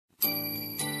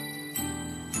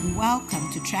welcome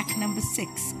to track number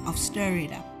 6 of Stir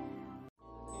It Up.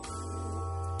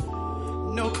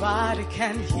 Nobody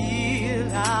can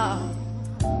heal our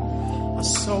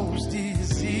soul's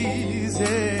diseases.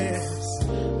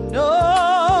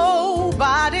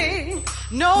 Nobody,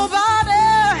 nobody,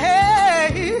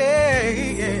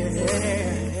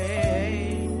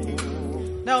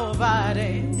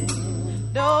 nobody,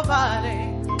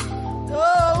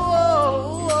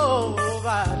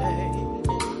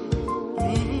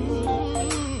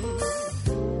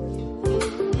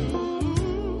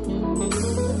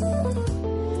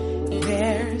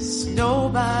 There's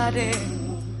nobody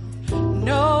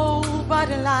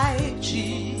like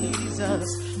Jesus.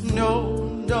 No,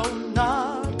 not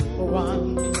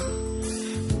one.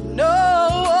 No,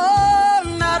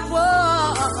 not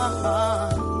one.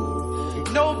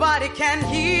 Nobody can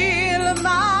heal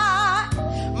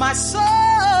my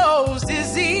soul's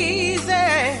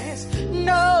diseases.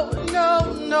 No, not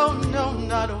one. No,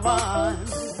 not one.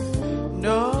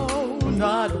 No,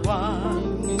 not one.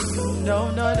 No,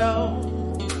 not one.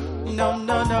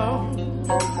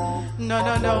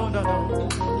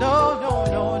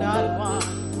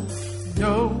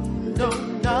 No,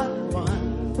 not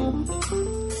one.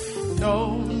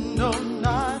 No,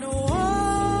 not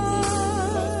one.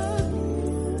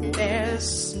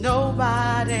 There's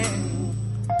nobody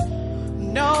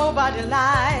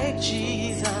like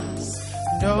Jesus.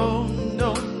 No,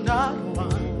 not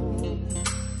one.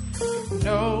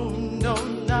 No,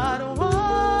 not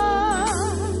one.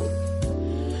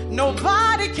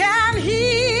 Nobody can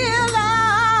heal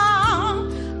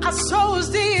our soul's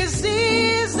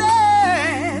diseases.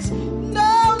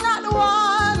 No, not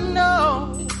one.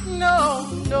 No,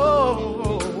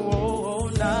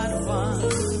 not one.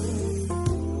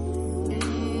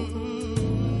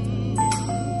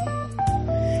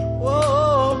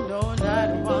 Oh, no, not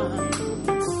one.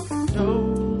 No,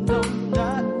 not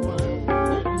one.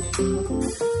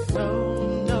 No,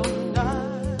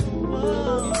 not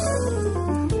one.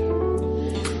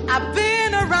 I've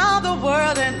been around the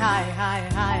world and I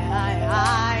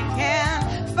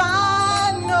can't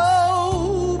find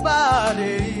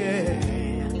nobody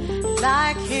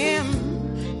like him.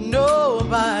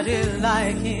 Nobody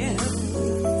like him.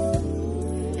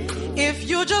 If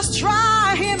you just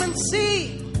try him and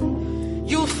see,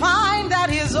 you'll find that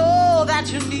he's all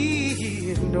that you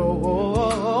need.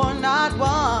 No, not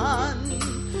one.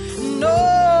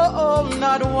 No,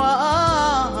 not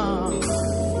one.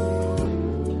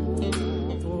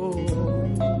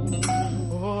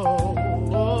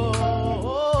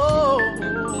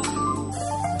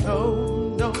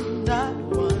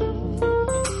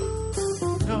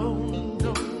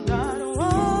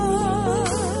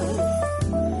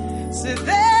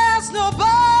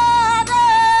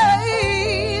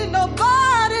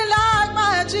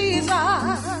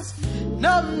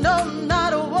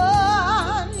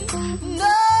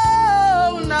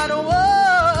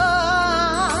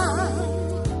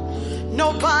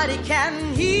 Nobody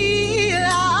can heal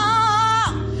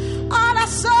all our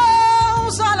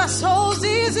souls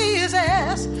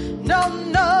diseases. No,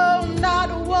 not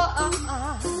one.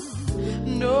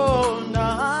 No,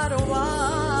 not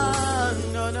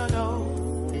one. No, not one.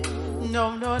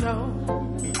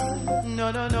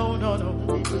 No,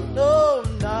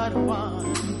 not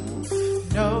one.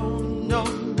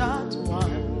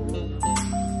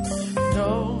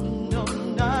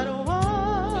 Not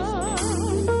one.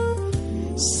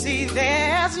 See,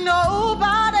 there's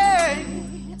nobody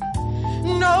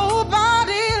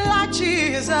like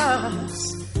Jesus.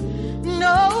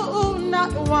 No,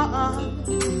 not one.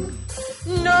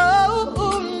 No,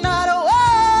 not one.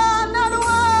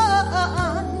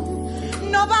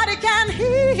 Nobody can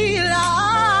heal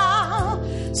our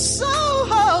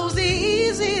soul's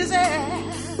diseases.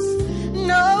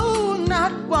 No,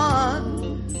 not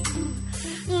one.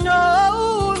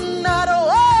 No, not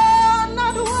one.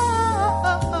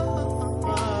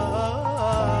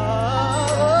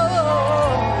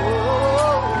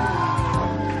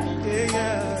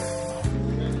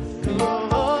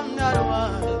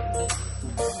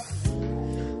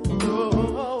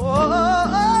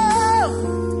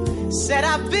 Said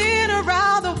I've been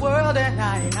around the world and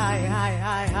I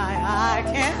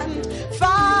can't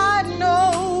find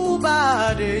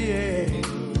nobody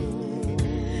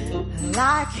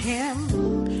like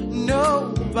him.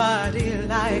 Nobody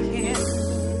like him.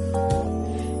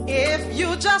 If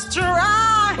you just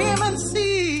try him and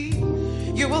see,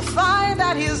 you will find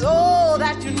that he's all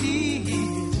that you need.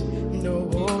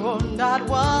 No, not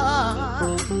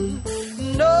one.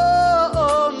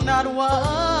 No, not one.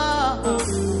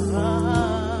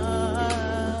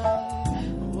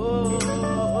 Oh,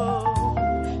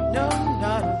 no,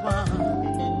 not one.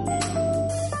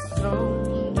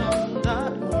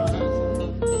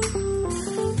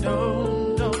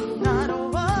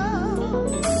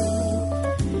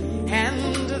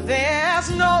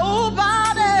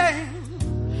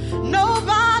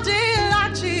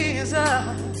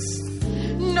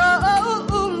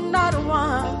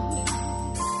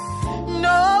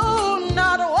 No,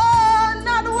 not one,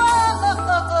 not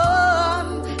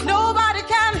one. Nobody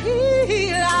can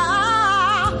heal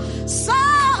our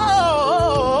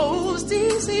souls'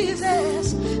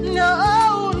 diseases.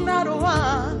 No, not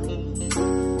one.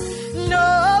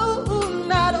 No,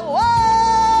 not one.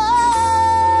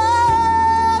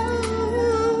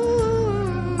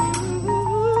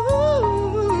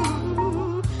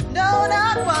 No,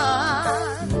 not one.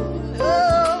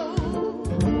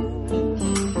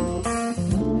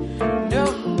 No,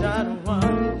 not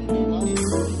one.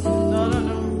 No, no,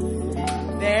 no.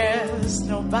 There's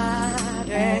nobody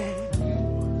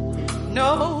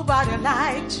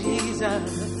like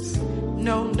Jesus.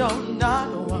 No, not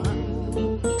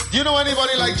one. Do you know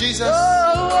anybody like Jesus?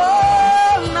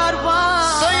 Oh, not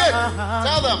one. Say it.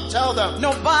 Tell them.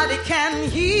 Nobody can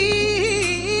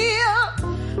heal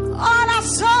all our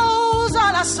souls'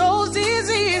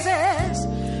 diseases.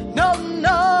 No,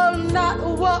 not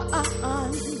one.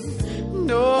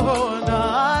 No,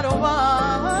 not one.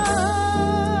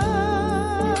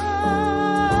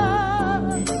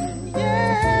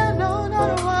 Yeah, no,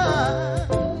 not one.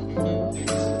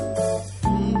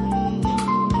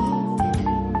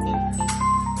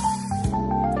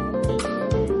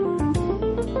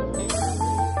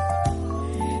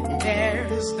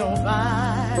 There's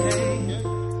nobody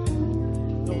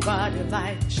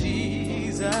like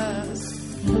Jesus.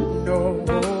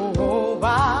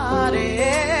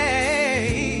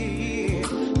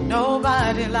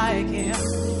 Nobody like him.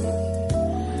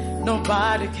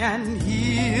 Nobody can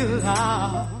heal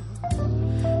our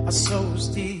soul's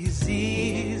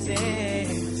diseases.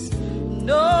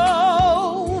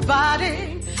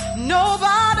 Nobody. No,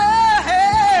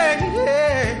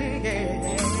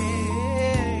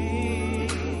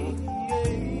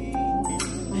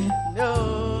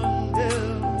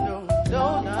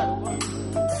 not one.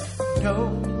 No,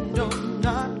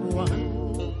 not one.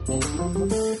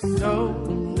 No,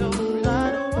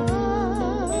 not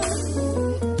one.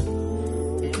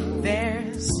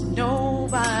 There's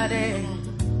nobody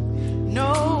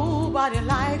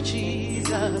like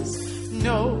Jesus.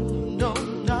 No,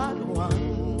 not one.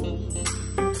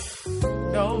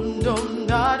 No,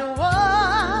 not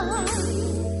one.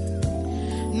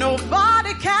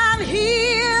 Nobody can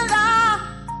heal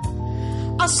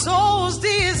our soul's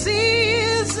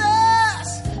diseases.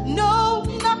 No,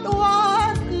 not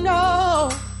one. No,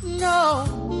 not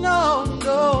one. No,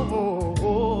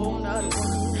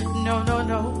 not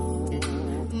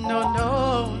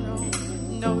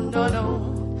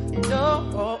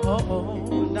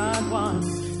one.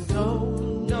 No,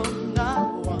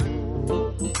 not one.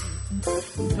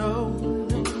 No,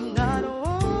 not one.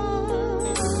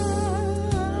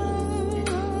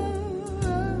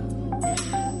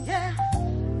 Yeah.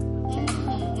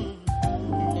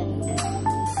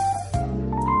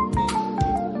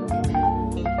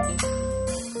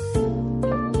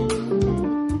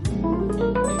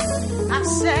 I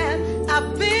said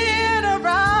I've been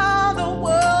around the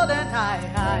world and I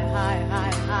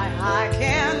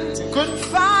couldn't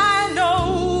find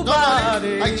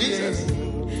nobody like Jesus.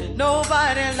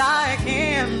 Nobody like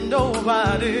him,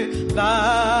 nobody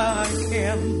like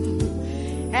him.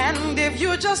 And if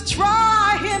you just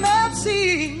try him and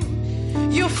see,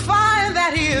 you find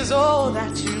that he is all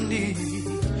that you need.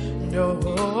 No,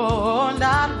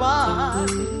 not one.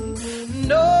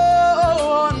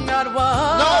 No, not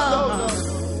one.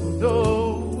 No.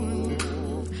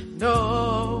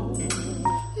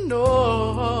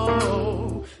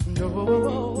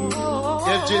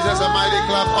 Give Jesus a mighty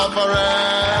clap offering.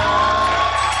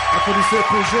 Applaudissez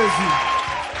pour Jésus.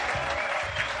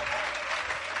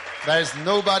 There is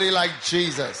nobody like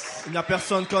Jesus. Il n'y a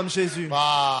personne comme Jésus.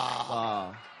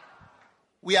 Wow.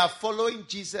 We are following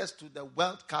Jesus to the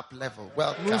World Cup level.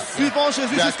 Nous suivons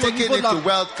Jésus jusqu'au niveau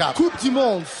de la Coupe du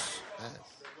Monde.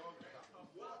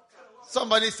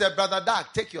 Somebody said, Brother Doug,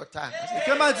 take your time.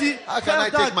 Quelqu'un m'a dit,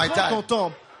 Frère Doug, prends ton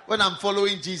temps. When I'm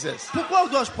following Jesus. Pourquoi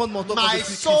dois-je prendre mon temps quand My je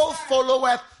suis soul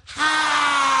followeth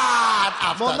hard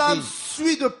after Mon âme thee.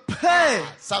 suit de près.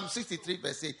 Psalm 63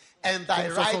 verse 8. And thy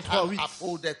right hand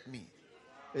upholdeth me.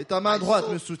 Et ta main droite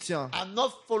me soutient. I'm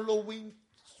not following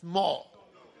small.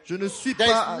 Je ne suis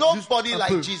There's pas nobody juste un like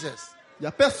peu. Jesus. Il n'y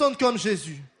a personne comme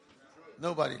Jésus.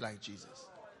 Nobody like Jesus.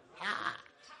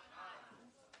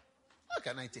 How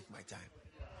can I take my time?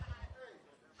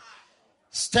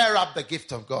 Stir up the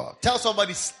gift of God. Tell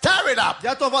somebody, stir it up. Dis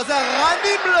à ton voisin,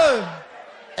 ranime-le.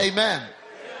 Amen.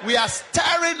 We are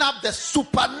stirring up the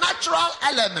supernatural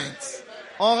elements.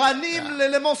 On ranime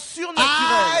l'élément surnaturel.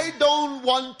 I don't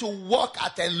want to walk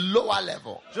at a lower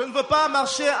level. Je ne veux pas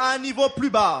marcher à un niveau plus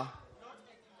bas.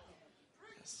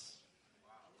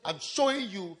 I'm showing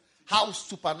you how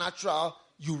supernatural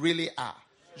you really are.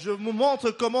 Je vous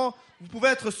montre comment vous pouvez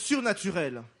être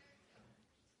surnaturel.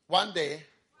 One day,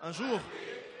 Un jour,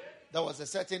 there was a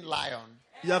certain lion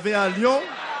il y avait un lion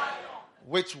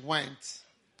which went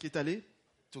qui est allé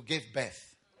to give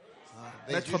birth.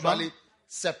 They Mettre usually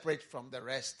separate from the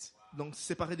rest donc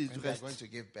séparé du when they are reste. going to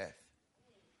give birth.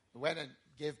 He went and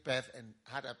gave birth and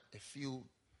had a few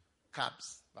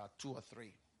cubs, about 2 or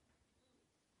 3.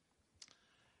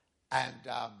 And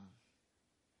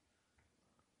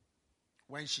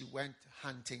when she went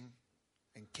hunting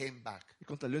and came back, Et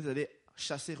quand la lionne allait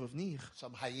chasser, revenir,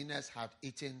 some hyenas had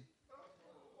eaten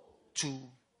 2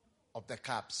 of the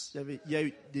cubs. il y a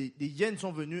eu des hyènes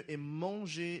sont venues et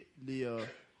mangé les And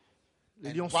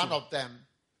lionceaux. one of them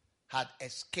had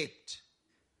escaped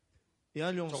Et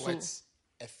un lionceau towards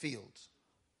a field.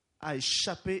 a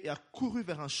échappé et a couru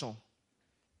vers un champ.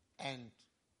 And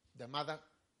the mother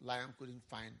lion couldn't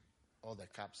find all the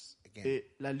cubs again.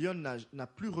 Et la lionne n'a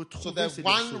plus So retrouvé the ses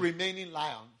one lionceaux. remaining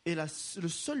lion Et le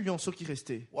seul lionceau qui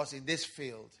restait was in this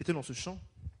field, était dans ce champ.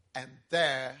 and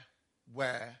there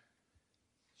were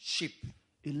sheep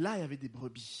Et là, il y avait des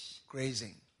brebis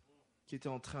grazing. qui étaient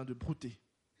en train de brouter.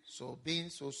 So being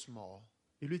so small,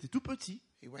 Et lui était tout petit.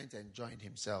 he went and joined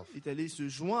himself Il est allé se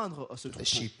joindre à ce to the troupeau,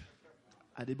 sheep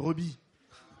à des brebis.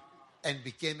 and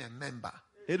became a member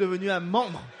Et est devenu un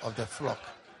membre of the flock.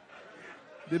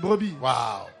 des brebis.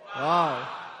 Wow. Waouh!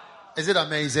 Is it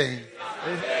amazing?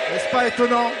 N'est-ce pas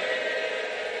étonnant?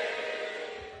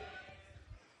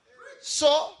 So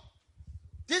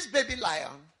this baby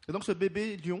lion, Et donc ce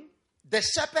bébé lion, the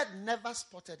shepherd never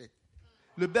spotted it.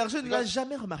 le berger ne l'a Because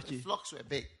jamais The remarqué. flocks were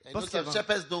big. And Parce most qu'il y avait-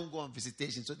 shepherds don't go on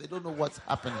visitation, so they don't know what's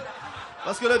happening.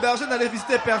 Parce que le berger n'allait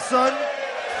visiter personne.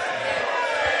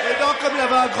 Et donc, comme il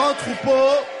avait un grand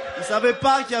troupeau, il ne savait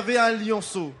pas qu'il y avait un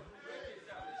lionceau.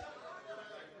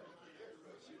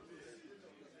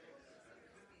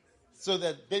 So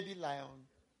the baby lion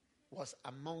was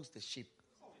amongst the sheep.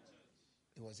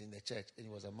 He was in the church and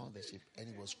he was among the sheep and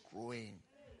he was growing.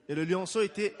 Et le lionceau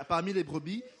était parmi les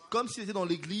brebis. Comme s'il était dans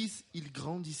l'église, il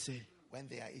grandissait. When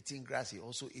they are eating grass, he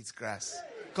also eats grass.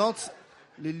 Quand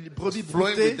les brebis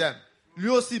Flowing with broutaient, them. lui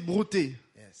aussi broutait.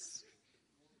 Yes.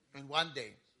 And one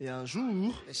day, Et un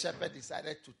jour, the shepherd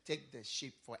decided to take the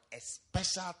sheep for a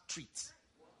special treat.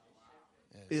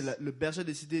 et le berger a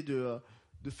décidé de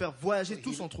faire voyager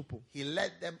tout son troupeau. He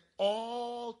led them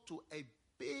all to a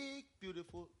big,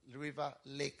 beautiful river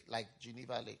lake like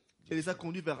Geneva Lake. Et les a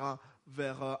conduits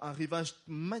vers un rivage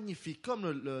magnifique, comme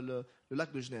le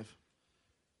lac de Genève.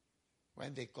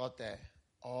 When they got there,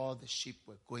 all the sheep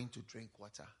were going to drink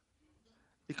water.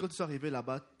 Et quand ils sont arrivés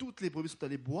là-bas, toutes les brebis sont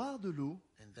allées boire de l'eau.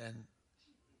 And then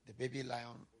the baby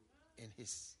lion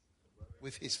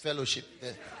with his fellowship,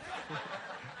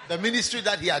 the ministry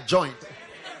that he had joined,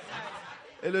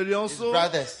 Et le his lionceau,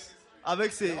 brothers,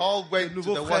 avec ses all went to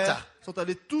nouveaux the frères, water sont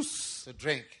allés tous to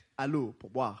drink. à l'eau pour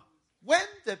boire. When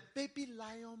the baby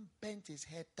lion bent his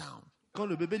head down Quand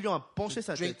le bébé lion a penché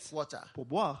sa drink tête water, pour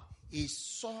boire, he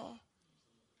saw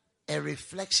a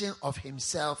reflection of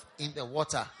himself in the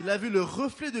water. il a vu le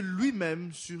reflet de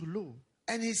lui-même sur l'eau.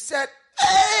 And he said, Il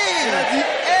a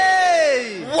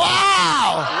 "Hey, dit, hey!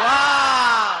 wow,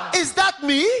 Waouh! is that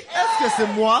me?" Est-ce que c'est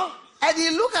moi? And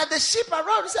he looked at the sheep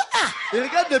around and said, "Ah, Il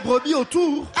regarde les brebis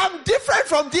autour. I'm different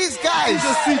from these guys.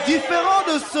 Je suis différent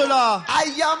de cela.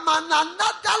 I am on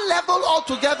another level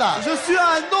altogether." Je suis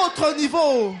à un autre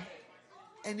niveau.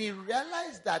 And he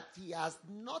realized that he has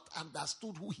not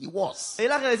understood who he was. Et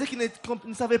il a réalisé qu'il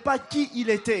ne savait pas qui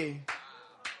il était.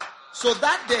 So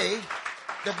that day,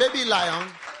 the baby lion,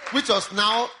 which was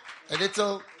now a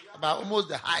little, about almost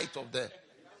the height of the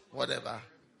whatever,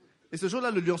 Et ce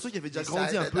jour-là, le lionceau qui avait déjà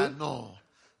grandi un decided peu, that no,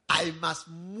 I must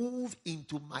move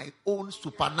into my own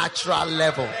supernatural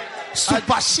level.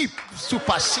 Super sheep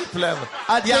level.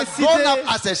 a He had décidé- grown up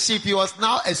as a sheep. He was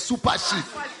now a super sheep.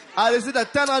 a essayé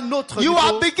d'atteindre un autre You niveau.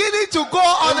 are beginning to go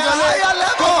on Vous a allez higher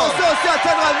level. commencer aussi à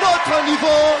atteindre un autre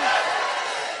niveau.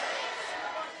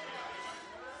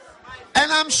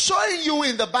 And I'm showing you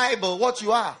in the Bible what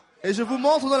you are. Et je vous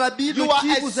montre dans la Bible You are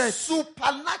qui a vous êtes.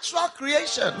 supernatural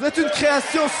creation. Vous êtes une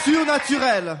création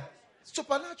surnaturelle.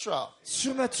 Supernatural.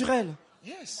 Surnaturelle.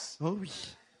 Yes. Oh oui.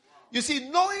 You see,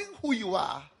 knowing who you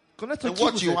are Connaître and qui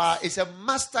what vous you êtes, are is a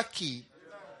master key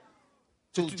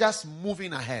to just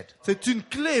moving ahead. c'est une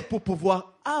clé pour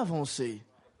pouvoir avancer.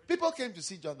 People came to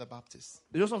see John the Baptist.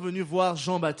 Les gens sont venus voir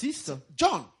Jean-Baptiste.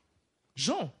 John,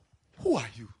 Jean, who are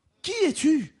you? qui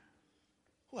es-tu?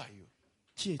 Who are you?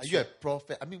 Qui Are es-tu? you a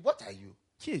prophet? I mean, what are you?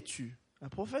 Qui es-tu? Un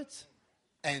prophète?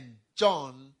 And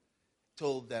John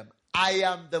told them, I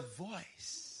am the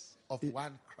voice of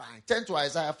one crying. Turn to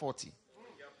Isaiah 40.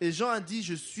 Et Jean a dit,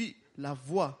 je suis la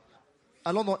voix.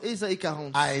 Allons dans Ésaïe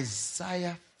 40.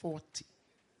 Isaiah 40.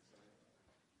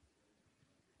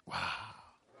 Wow.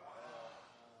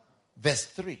 Verse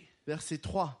 3. Verset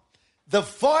 3. The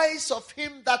voice of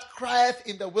him that crieth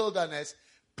in the wilderness,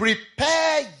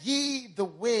 prepare ye the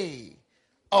way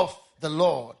of the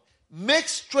Lord. Make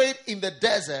straight in the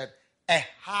desert a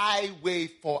highway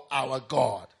for our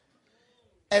God.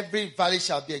 Every valley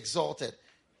shall be exalted,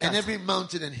 and every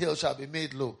mountain and hill shall be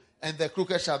made low, and the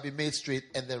crooked shall be made straight,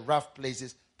 and the rough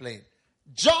places plain.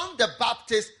 John the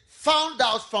Baptist found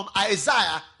out from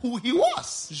Isaiah who he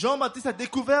was. Jean-Baptiste a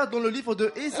découvert dans le livre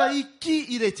de Ésaïe qui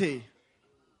il était.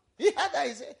 He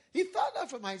found out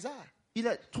from Isaiah. Il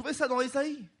a trouvé ça dans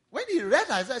Ésaïe. When he read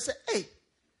Isaiah, he said, hey,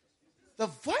 the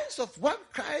voice of one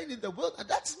crying in the wilderness,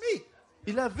 that's me.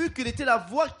 Il a vu qu'il était la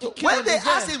voix qui criait When dans they le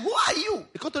désert. asked him, who are you?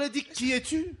 Et quand on lui a dit, qui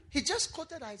es-tu? He just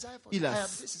quoted Isaiah for Il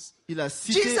a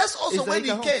cité Jesus also, when Ésaïe he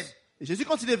 40. came, Et Jésus,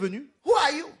 quand il est venu, who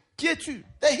are you? qui es-tu?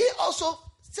 Then he also,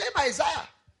 same Isaiah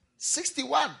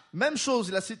 61. Même chose,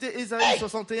 il a cité Ésaïe Hey!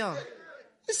 61.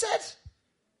 He said,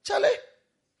 Charlie,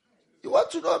 you want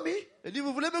to know me? Il dit,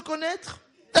 vous voulez me connaître?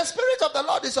 The Spirit of the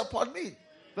Lord is upon me.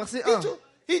 Verset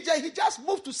He 1. he just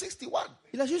moved to 61.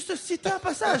 Il a juste cité un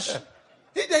passage.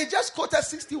 He just quoted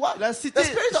 61. Il a cité The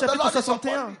Spirit of the chapitre Lord is upon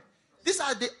 61. me. These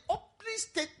are the opening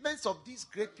statements of these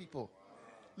great people.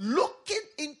 Looking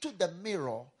into the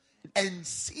mirror and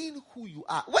seeing who you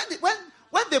are.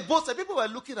 When they boasted, people were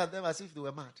looking at them as if they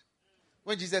were mad.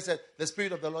 When Jesus said, the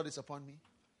Spirit of the Lord is upon me,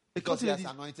 Et quand because il he a has dit,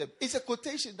 anointed. It's a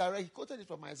quotation direct. He quoted it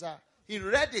from Isaiah. He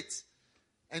read it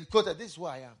and quoted, this is who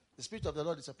I am. The Spirit of the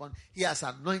Lord is upon me. He has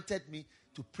anointed me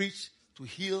to preach, to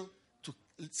heal, to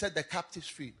set the captives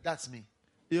free. That's me.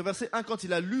 et au verset 1, quand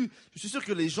il a lu, je suis sûr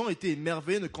que les gens étaient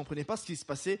émerveillés, ne comprenaient pas ce qui se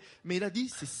passait, mais il a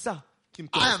dit, c'est ça qui me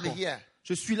I am correspond. here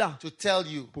Je suis là to tell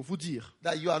you pour vous dire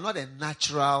that you are not a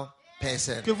natural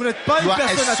person. que vous n'êtes pas une You are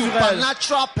personne a naturelle.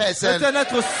 supernatural Vous êtes person un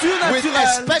être with surnaturel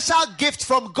a special gift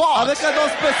from God. avec un don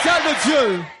spécial de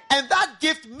Dieu. And that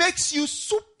gift makes you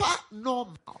super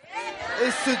normal. Et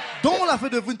ce don l'a fait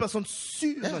de vous une personne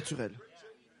surnaturelle.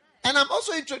 And I'm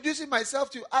also introducing myself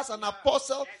to you as an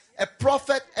apostle, a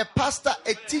prophet, a pastor,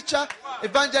 a teacher,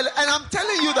 evangelist. And I'm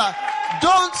telling you that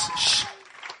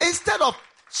instead of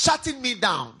shutting me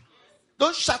down,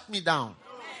 don't shut me down.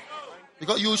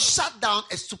 Because you shut down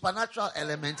a supernatural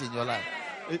element in your life.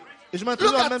 Et je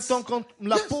m'introduis Look en at- même temps quand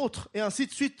l'apôtre et ainsi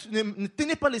de suite. Ne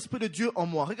tenez pas l'esprit de Dieu en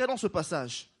moi. Regardons ce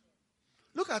passage.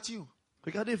 Look at you.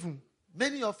 Regardez-vous.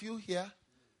 Many of you here,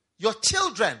 your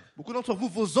children Beaucoup d'entre vous,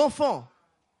 vos enfants,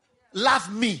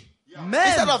 love me. même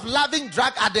Instead of loving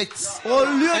drug addicts au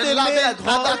lieu and d'aimer la loving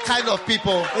other drogue kind of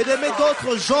people, et d'aimer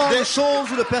d'autres genres de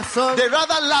choses ou de personnes, they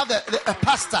rather love a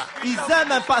pastor. ils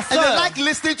aiment un And they pasteur like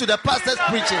listening to the pastor's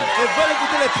preaching. et veulent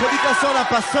écouter les prédications d'un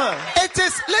pasteur. It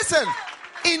is, listen,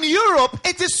 in Europe,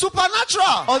 it is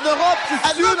supernatural. En Europe, c'est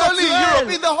And not only in Europe,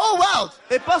 in surnaturel. the whole world.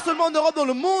 Et pas seulement en Europe, dans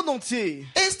le monde entier.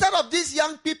 Instead of these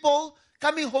young people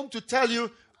coming home to tell you,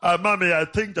 Mommy, I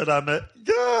think that I'm a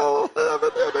girl.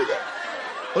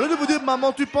 Au lieu de vous dire,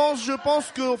 maman, je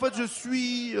pense que en fait, je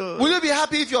suis... will you be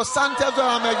happy if your son tells you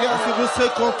I'm a Est-ce girl? que vous serez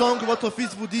content que votre fils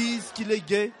vous dise qu'il est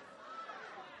gay?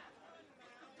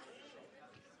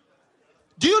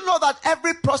 Do you know that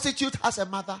every prostitute has a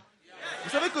mother? Vous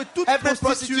savez que toute Every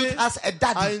prostituée prostitute has a a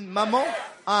daddy. une maman,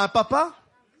 a un papa,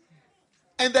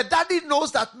 And the daddy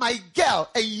knows that my girl,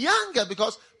 a young girl,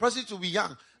 because prostitute will be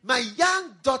young, my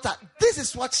young daughter, this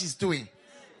is what she's doing.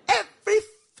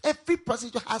 Every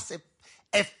prostitute has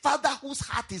a father whose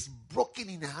heart is broken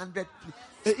in 100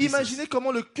 et pieces. imaginez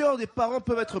comment le cœur des parents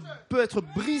peut être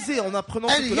brisé en apprenant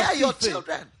And ce que leur here your fille fait.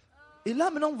 children Et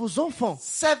là, maintenant, vos enfants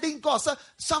serving God. So,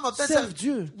 some of them servent said,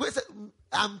 Dieu. "Wait,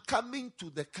 I'm coming to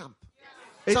the camp."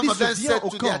 Et Some disent, of them je viens said au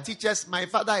to their camp. teachers, "My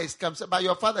father is come." So, but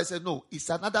your father said, "No, it's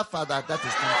another father that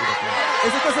is coming to the camp."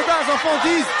 Et c'est quand certains enfants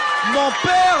disent, mon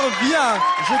père vient,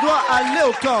 je dois aller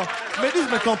au camp. Mais ils disent,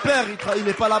 mais ton père, il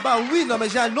n'est pas là-bas. Oui, non, mais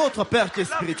j'ai un autre père qui est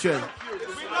spirituel.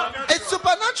 It's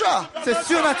supernatural. C'est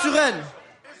surnaturel.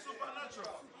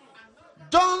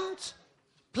 Don't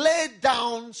play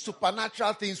down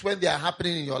supernatural things when they are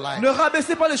happening in your life. Ne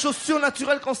rabaissez pas les choses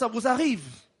surnaturelles quand ça vous arrive.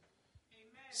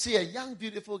 See a young,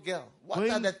 beautiful girl. What Oui.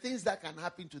 are the things that can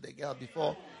happen to the girl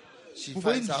before she Vous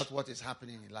voyez finds une- out what is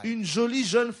happening in life? Une jolie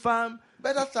jeune femme,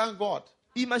 Better thank God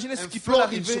imaginez ce and qui peut flow in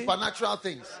arriver. supernatural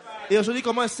things. Et aujourd'hui,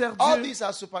 comment elle sert All Dieu. these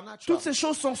are supernatural. Toutes ces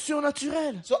choses sont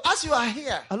surnaturelles. So as you are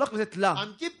here, Alors que vous êtes là,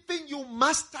 I'm giving you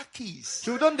master keys.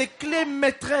 je vous donne des clés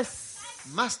maîtresses.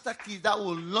 Master keys that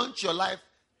will launch your life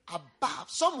above.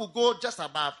 Some will go just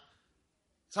above.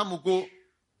 Some will go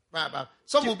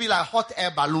Some will be like hot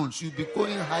air balloons. You'll be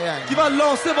going higher and Qui va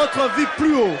lancer votre vie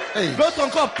plus haut. Hey. D'autres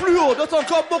encore plus haut. D'autres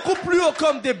encore beaucoup plus haut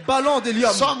comme des ballons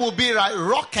d'hélium. some will be like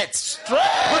rockets. D'autres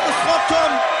seront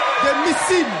comme des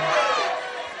missiles.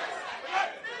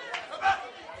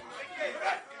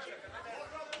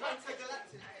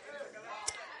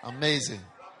 Amazing.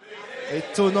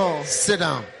 Étonnant. Sit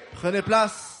down. Prenez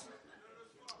place.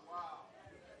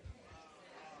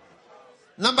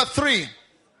 Number 3,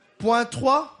 Point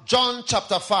 3, John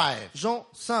chapter 5. Jean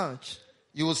 5.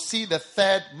 You will see the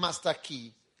third master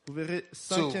key Vous verrez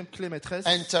cinquième clé maîtresse.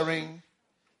 entering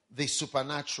the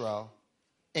supernatural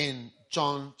in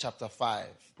John chapter 5.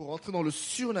 Pour entrer dans le And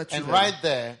surnaturel. right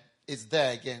there, it's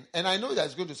there again. And I know that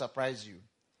it's going to surprise you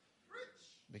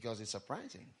because it's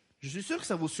surprising. Je suis sûr que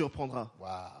ça vous surprendra. Wow.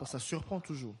 Parce que ça surprend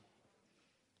toujours.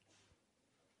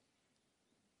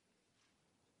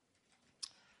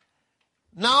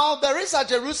 Now, there is at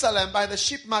Jerusalem by the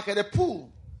sheep market a pool.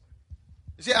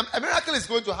 You see, a miracle is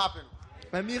going to happen.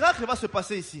 Un miracle va se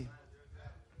passer ici.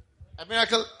 A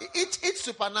miracle, each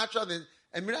supernatural,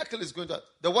 a miracle is going to,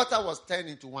 the water was turned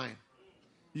into wine.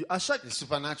 À chaque It's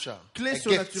supernatural. clé A gift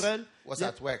surnaturelle, was il y a-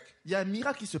 at work. il y a un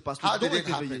miracle qui se passe. How Le don did est it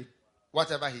happen? réveillé.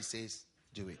 Whatever he says,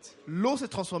 do it. L'eau s'est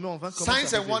transformée en vin. Comment Signs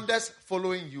ça and arrive? wonders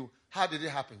following you. How did it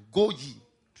happen? Go ye,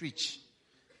 preach.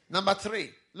 Number 3,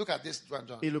 look at this one,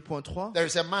 John. Et le point 3, There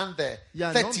is a man there, Il y a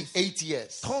un homme 38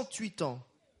 years. 38 ans.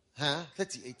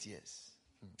 38 years.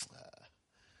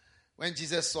 When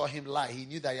Jesus saw him lie, he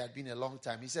knew that he had been a long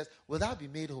time. He says, will thou be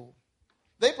made whole?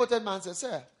 The impotent man said,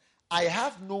 sir, I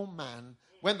have no man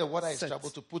when the water is Set.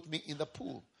 troubled to put me in the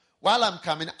pool. While I'm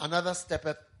coming, another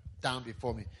steppeth down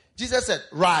before me. Jesus said,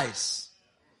 rise,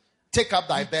 take up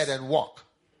thy bed and walk.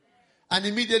 And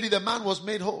immediately the man was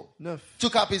made whole. 9.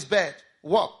 Took up his bed,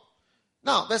 walked.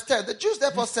 Now, verse 10, the Jews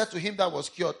therefore said to him that was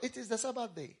cured, it is the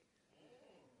Sabbath day.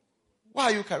 Why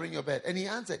are you carrying your bed? And he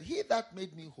answered, he that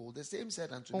made me whole, the same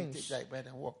said unto me, take thy bed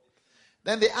and walk.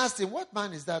 Then they asked him, what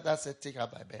man is that said, take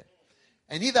up thy bed?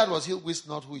 And he that was healed wist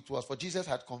not who it was, for Jesus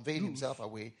had conveyed himself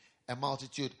away, a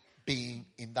multitude being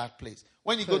in that place.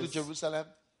 When you go to Jerusalem,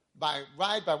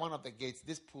 right by one of the gates,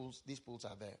 these pools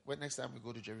are there. When next time we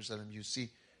go to Jerusalem, you see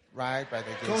right by the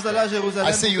gates. Quand vous allez à there. Jérusalem,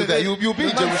 I see vous you there. verrez You'll be le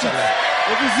in magnifique. Jerusalem.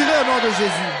 Et vous irez au nom de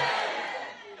Jésus.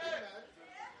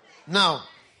 Now,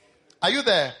 are you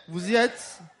there? Vous y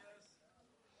êtes.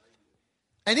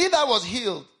 And he that was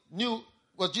healed knew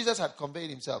what Jesus had conveyed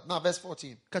himself. Now, verse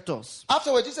 14. 14.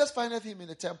 Afterward, Jesus findeth him in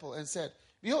the temple and said,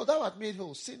 behold, thou art made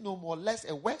whole. Sin no more, lest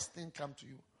a worse thing come to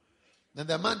you. Then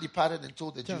the man departed and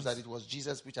told the Jews that it was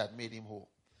Jesus which had made him whole.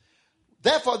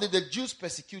 Therefore did the Jews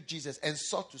persecute Jesus and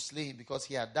sought to slay him because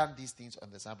he had done these things on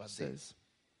the Sabbath day. 16.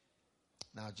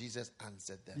 Now Jesus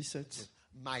answered them, 17.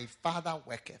 my Father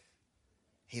worketh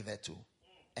hitherto,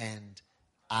 and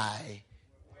I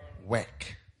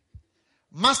work.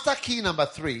 Master key number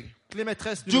 3. Clé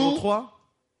maîtresse numéro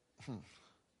 3,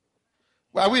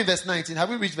 Well, are we in verse 19? Have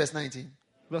we reached verse 19?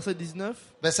 verset 19,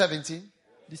 Verse 17?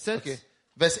 17, Okay.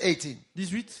 Verse 18.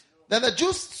 18. Then the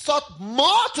Jews sought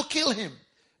more to kill him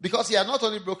because he had not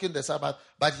only broken the Sabbath,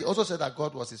 but he also said that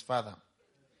God was his father.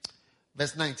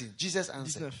 Verse 19. Jesus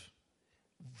answered, 19.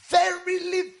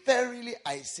 verily, verily,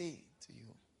 I say to you,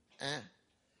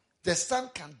 the Son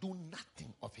can do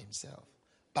nothing of himself,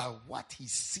 but what he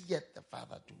seeth the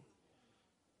Father do.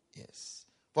 Yes.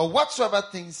 For whatsoever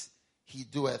things he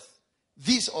doeth,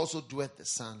 these also doeth the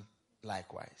Son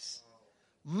likewise.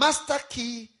 Master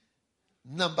key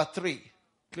number 3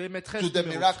 Clé maîtresse to the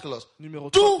numéro, miraculous. numéro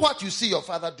 3. Do what you see your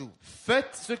Father do.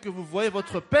 Faites ce que vous voyez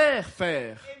votre Père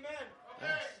faire.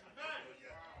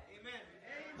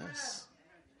 Yes.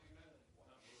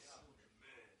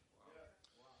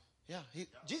 Yeah,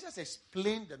 Jesus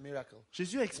explained the miracle.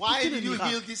 Jésus a Why expliqué le did you heal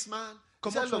miracle. this man? He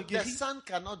Comment said, tu as look, the guéri? Son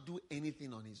cannot do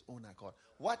anything on his own accord.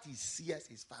 What he sees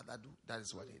his Father do, that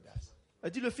is what he does. Elle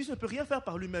dit, le Fils ne peut rien faire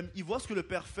par lui-même. Il voit ce que le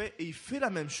Père fait et il fait la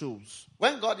même chose.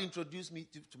 When God introduced me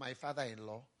to my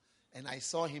father-in-law, and I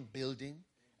saw him building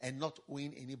and not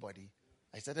owing anybody,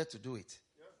 I started to do it.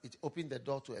 It opened the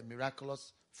door to a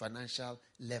miraculous financial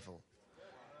level,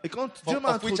 Et quand Dieu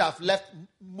m'a of which introduit, I've left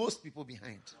most people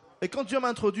behind. et quand Dieu m'a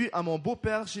introduit à mon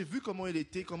beau-père, j'ai vu comment il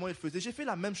était, comment il faisait. J'ai fait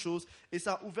la même chose et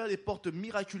ça a ouvert des portes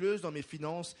miraculeuses dans mes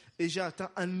finances et j'ai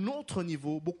atteint un autre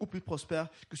niveau, beaucoup plus prospère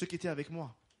que ceux qui étaient avec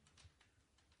moi.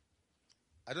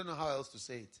 I don't know how else to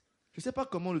say it. Je ne sais pas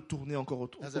comment le tourner encore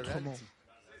That's a autrement. reality.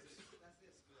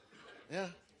 Yeah.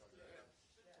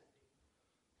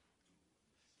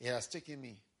 He has taken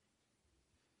me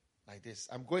like this.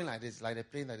 I'm going like this, like the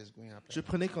plane that is going up. Je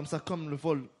prenais comme ça, comme le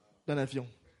vol d'un avion.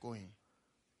 Going.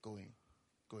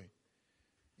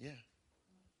 Yeah.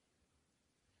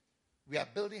 We are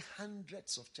building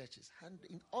hundreds of churches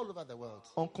all over the world.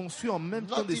 On construit en même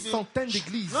temps Not des even- centaines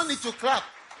d'églises. No need to clap.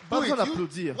 Pas Do besoin it. You-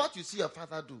 d'applaudir. what you see your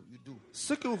father do, you do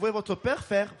Ce que vous voyez votre père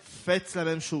faire, faites la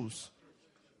même chose,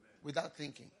 without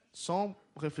thinking. sans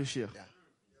réfléchir. Yeah.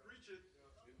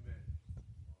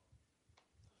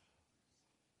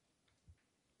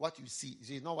 What you see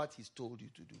is not what he's told you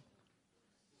to do.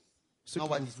 Ce Not que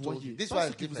what vous he's told you. voyez, This pas one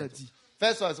ce is qu'il vous a different. dit.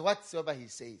 First one is whatsoever he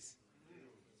says.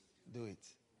 Do it.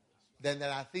 Then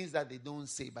there are things that they don't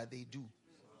say, but they do.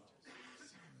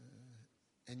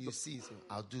 And you see, so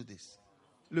I'll do this.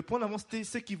 Le point d'avant, c'était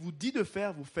ce qu'il vous dit de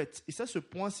faire, vous faites. Et ça, ce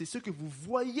point, c'est ce que vous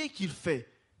voyez qu'il fait.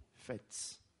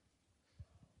 Faites.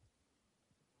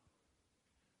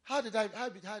 How did I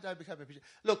become a preacher?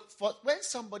 Look, when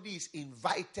somebody is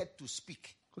invited to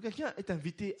speak Quand quelqu'un est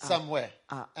invité somewhere,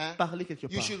 à parler quelque you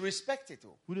part, should respect it.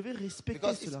 vous devez respecter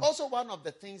Because it's cela. also one of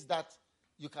the things that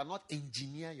you cannot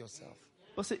engineer yourself.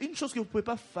 Parce que c'est une chose que vous ne pouvez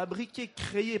pas fabriquer,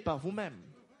 créer par vous-même.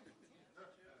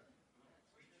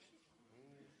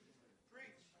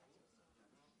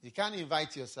 You can't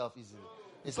invite yourself easily.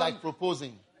 It's like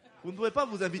proposing. Vous ne pouvez pas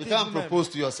vous You inviter can't vous-même. propose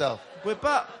to yourself. Vous ne pouvez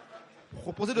pas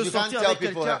proposer de You can't sortir tell avec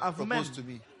people, quelqu'un "Hey, à vous-même. propose to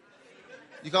me."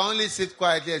 You can only sit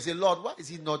quietly and say, "Lord, why is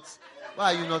he not?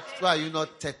 Why are you not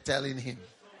telling him?"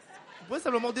 Vous pouvez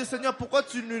simplement dire, Seigneur, pourquoi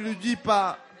tu ne lui dis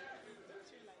pas?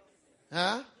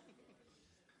 Huh?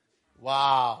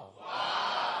 Wow.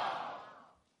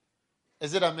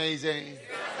 Is it amazing?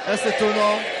 Est-ce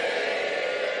étonnant?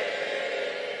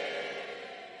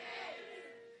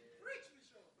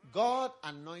 God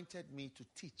anointed me to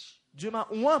teach. Dieu m'a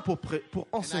oint pour And I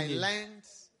enseigner. learned,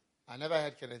 I never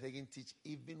heard Kenneth Hagin teach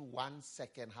even 1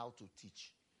 second how to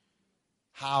teach.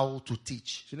 How to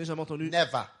teach. Je n'ai jamais entendu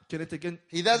Never. Kenneth Hagin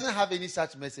He doesn't have any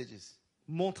such messages.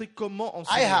 montrer comment I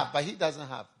enseigner. have, but he doesn't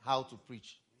have how to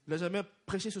preach. Il n'a jamais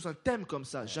prêché sur un thème comme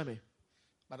ça, jamais.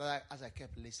 But as I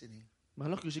kept listening, Mais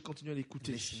alors que j'ai continué à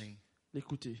l'écouter, listening,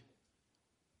 l'écouter,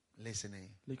 listening,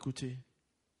 l'écouter,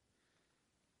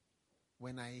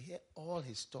 when I hear all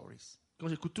his stories, quand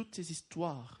j'écoute toutes ces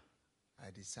histoires,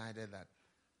 I decided that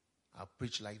I'll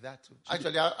preach like that too.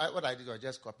 Actually, what I did was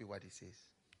just copy what he says.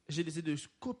 j'ai décidé de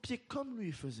copier comme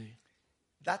lui faisait.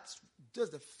 That's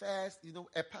just the first,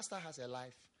 a pastor has a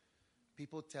life.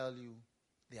 People tell you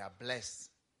they are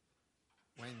blessed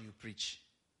when you preach.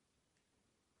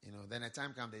 Then a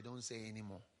time comes, they don't say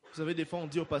anymore. Vous savez, des fois, on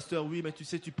dit au pasteur, oui, mais tu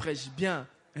sais, tu prêches bien.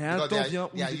 Et un Because temps they are- vient où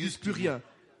they ils are ne disent used plus to rien.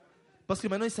 Parce que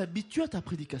maintenant, ils s'habituent à ta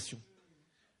prédication.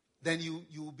 Then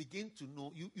you begin to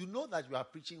know, you know that you are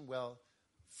preaching well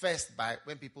first by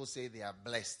when people say they are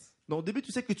blessed. Donc, au début,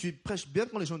 tu sais que tu prêches bien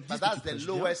quand les gens disent But que tu that's prêches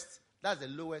bien. that's the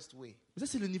lowest way Mais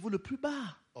ça, c'est le niveau le plus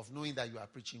bas, of knowing that you are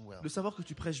preaching well. de savoir que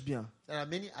tu prêches bien. There are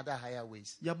many other higher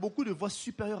ways. Il y a beaucoup de voies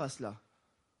supérieures à cela.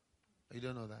 You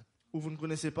don't know that. Ou vous ne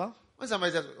connaissez pas? When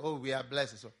somebody says, "Oh, we are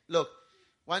blessed," so look,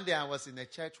 one day I was in a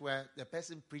church where the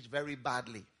person preached very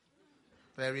badly,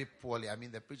 very poorly. I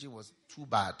mean, the preaching was too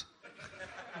bad,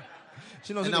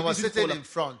 J'étais dans and une I was église où sitting la, in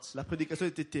front. la prédication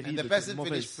était And terrible, the person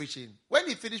mauvaise. finished preaching. When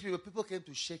he finished, people came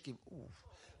to shake him. Oh,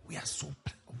 we are so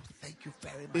blessed. Oh, thank you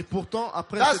very much. Et pourtant,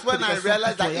 après That's cette when I prédication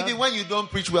realized that pitoyable, even when you don't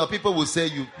preach well, people will say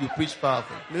you preach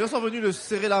powerful. les gens sont venus le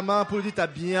serrer la main pour lui dire, t'as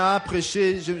bien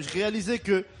prêché. Je réalisais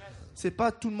que c'est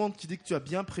pas tout le monde qui dit que tu as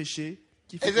bien prêché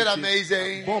qui fait Is que it tu es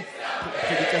amazing? bon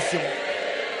prédication.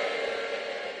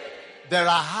 There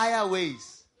are higher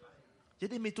ways. Il y a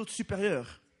des méthodes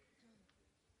supérieures.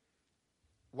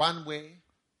 One way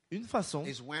Une façon,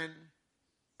 is when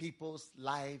people's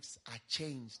lives are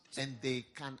changed and they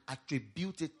can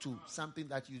attribute it to something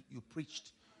that you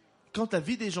preached. quand la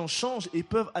vie des gens change et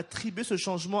peuvent attribuer ce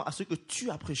changement à ce que tu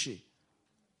as prêché.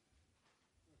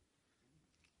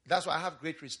 That's why I have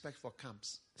great respect for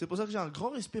camps. C'est pour ça que j'ai un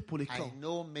grand respect pour les I camps.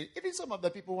 know even some of the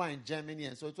people who are in Germany,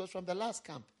 and so it was from the last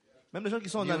camp. Même les gens qui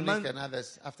sont en Munich Allemagne, and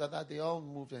others. After that, they all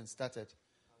moved and started.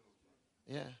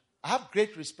 Yeah. I have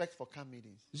great respect for camp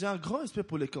meetings. j'ai un grand respect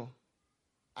pour les camps.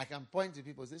 I can point to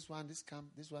people, this one, this camp,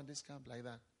 like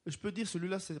that. Je peux dire,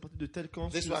 celui-là, c'est parti de tel camp,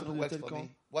 This celui-là, one c'est who parti de worked tel for camp.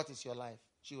 me, what is your life?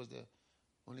 She was the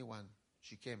only one.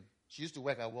 She came. She used to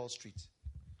work at Wall Street.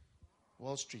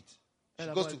 Wall Street. She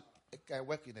Elle goes a- to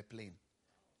work in a plane.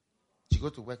 She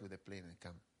goes to work with a plane and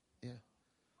come. Yeah.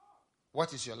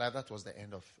 What is your life? That was the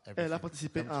end of everything. Elle a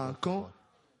participé Come to à un work camp, for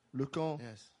le camp, God.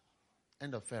 Yes.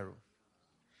 End of Pharaoh.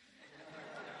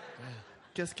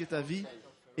 qu'est-ce qu'est ta vie?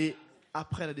 Et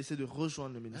après, elle a décidé de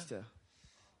rejoindre le ministère.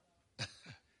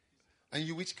 And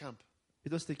you which camp? Et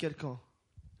toi, c'était quel camp?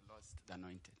 Lost the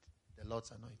anointed. The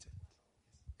Lord's anointed.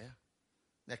 Yeah.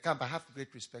 The camp, I have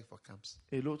great respect for camps.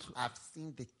 Et l'autre, I've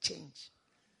seen the change.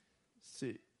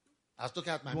 c'est I was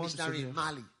looking at my Bon, missionary in Seigneur.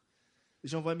 Mali.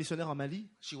 J'ai envoyé un missionnaire en Mali.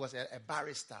 She was a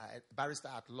barrister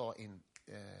at law in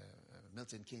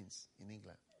Milton Keynes in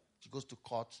England. She goes to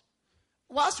court.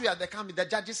 Whilst we are at the camp, the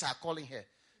judges are calling her.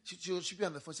 She be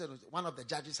on the phone. Said, one of the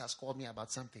judges has called me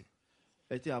about something.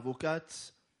 Elle était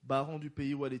avocate, baron du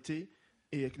pays où elle était.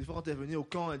 Et des fois, quand elle venait au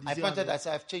camp, elle I disait... pointed. I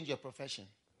said, I've changed your profession.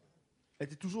 Elle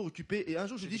était toujours occupée. Et un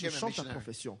jour, je lui ai dit, je became a change ta missionary.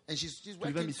 profession. And she's deviens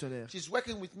working. missionnaire. She's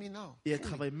working with me now. Et elle fully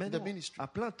travaille in the maintenant ministry. à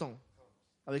plein temps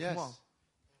avec Yes. moi.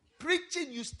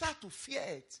 Preaching, you start to fear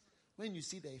it when you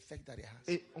see the effect that it has.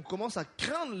 Et on commence à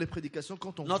craindre les prédications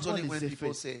quand on Not voit only when les people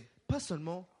effets. say Pas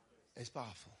seulement, it's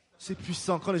powerful. c'est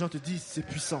puissant. Quand les gens te disent, c'est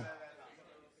puissant.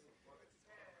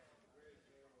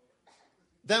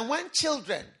 Then when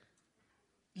children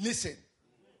listen,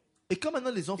 Et quand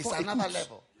maintenant les enfants It's another écoutent,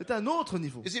 level. c'est un autre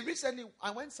niveau. you see, recently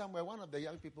I went somewhere. One of the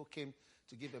young people came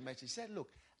to give a message. He said, "Look,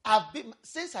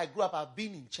 since I grew up, I've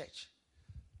been in church.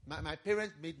 My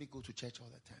parents made me go to church all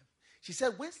the time." She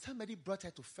said, when somebody brought her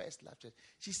to First Love Church,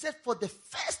 she said, for the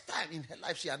first time in her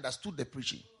life, she understood the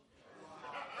preaching.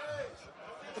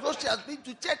 Because she has been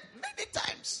to church many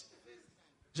times.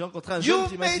 J'ai rencontré un jeune You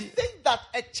qui m'a may dit, think that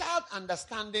a child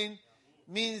understanding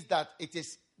means that it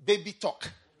is baby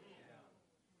talk.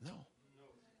 No.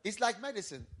 It's like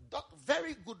medicine.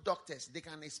 Very good doctors, they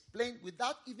can explain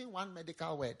without even one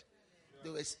medical word.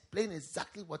 They will explain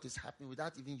exactly what is happening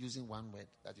without even using one word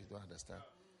that you don't understand.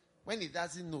 When he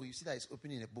doesn't know, you see that he's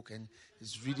opening a book and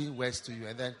he's reading words to you,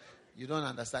 and then you don't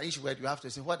understand each word. You have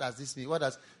to say, what does this mean? What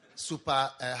does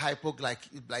super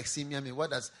hypoglycemia mean?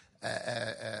 What does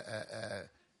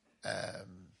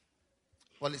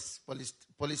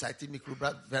polycythemic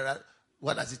rubra?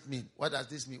 What does it mean? What does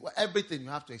this mean? Well, everything you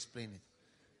have to explain it.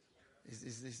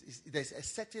 There's a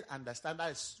certain understanding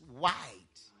that is wide.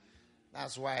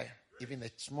 That's why even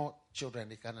the small children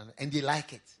they can understand, and they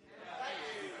like it.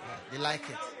 Yeah, they like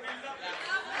it.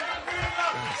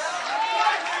 Yes.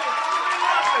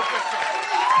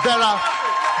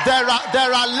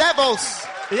 There are levels.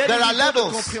 il y a There des are niveaux de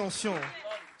levels. compréhension.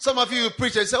 Some of you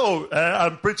preach and say, "Oh,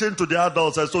 I'm preaching to the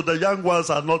adults, and so the young ones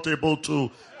are not able to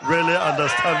really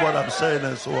understand what I'm saying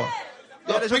and so on.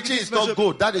 your des gens qui preaching disent, is mais not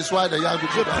good." That is why the young Je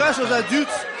people. don't prêche aux understand.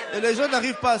 adultes et les jeunes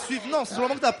n'arrivent pas à suivre. Non, c'est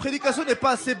simplement que ta prédication n'est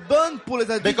pas assez bonne pour les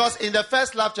adultes. Because in the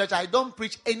First Love Church, I don't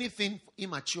preach anything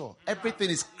immature. Everything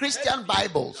is Christian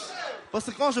Bibles. Parce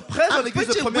que quand je prêche dans I'm l'église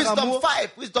de preaching premier wisdom amour,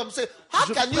 5. Wisdom say, how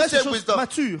je can you prêche say des choses wisdom?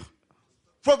 matures.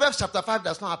 Proverbs chapter 5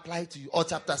 does not apply to you, or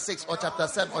chapter 6, or chapter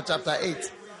 7, or chapter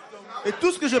 8. Et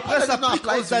tout ce que je prêche How does it not s'applique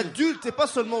apply aux to you? adultes et pas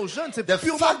seulement aux jeunes. C'est The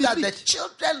purement fact that the biblique.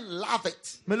 children love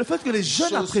it. Mais le fait que les jeunes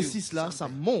shows you apprécient cela, ça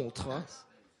something. montre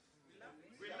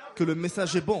que le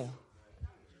message est bon.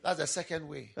 That's the second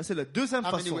way. Là, c'est la deuxième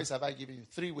How many façon. ways have I given you?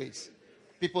 3 ways.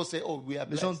 People say, oh, we are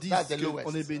Les gens blessed. disent That's the lowest.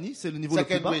 qu'on est béni, c'est le niveau le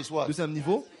plus Second bas. way is what? Deuxième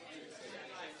niveau,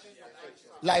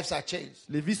 Lives are changed.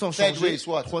 les vies sont Third way changées. is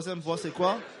what? Troisième voie, c'est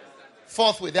quoi?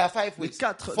 Fourth way, there are 5 Les ways.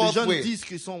 quatre, les Fourth jeunes way, disent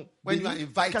qu'ils sont when you are bénis.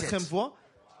 invited Quatrième voie.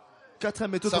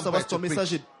 Quatrième méthode pour somewhere savoir si ton to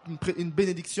message est une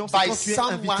bénédiction, c'est by quand tu es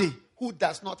invité someone who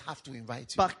does not have to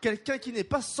invite you. par quelqu'un qui n'est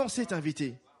pas censé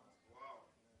t'inviter.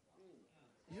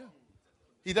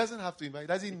 He doesn't have to invite.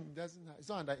 It's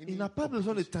not under any Il n'a pas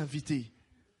besoin de obligation. t'inviter.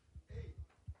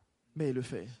 Mais il le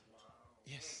fait.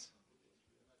 Yes.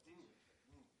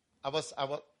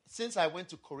 Since I went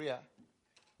to Korea,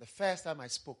 the first time I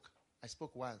spoke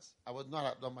once. I was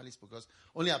not normally spoke because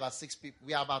only about 6 people.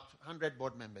 We are about 100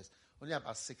 board members. Only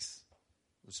about 6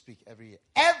 will speak every year.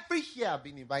 Every year I've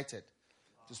been invited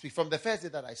to speak from the first day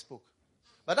that I spoke.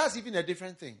 But that's even a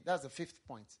different thing. That's the 5th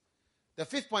point. The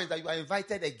 5th point is that you are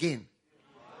invited again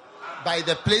by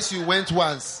the place you went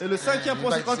once. Et le cinquième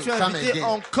point, c'est quand tu es Come invité again.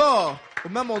 encore au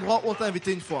même endroit où on t'a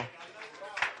invité une fois.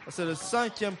 C'est le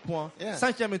cinquième point. Yeah.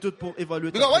 Cinquième méthode pour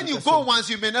évaluer ta Because when you prédication. go once,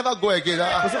 you may never go again.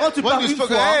 Parce que quand tu When pars you une spoke,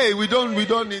 fois, hey, we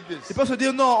don't need this. c'est pas se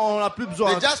dire non, on n'a plus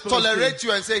besoin. They just Tu peux rester. tolerate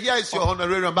you and say, here is your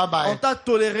honorarium, bye On bye. t'a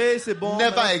toléré, c'est bon.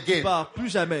 Never maintenant, tu again. pars. Plus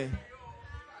jamais.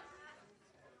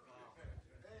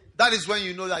 That is when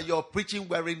you know that your preaching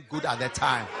weren't good at the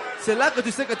time. C'est là que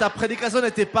tu sais que ta prédication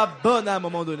n'était pas bonne à un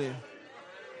moment donné.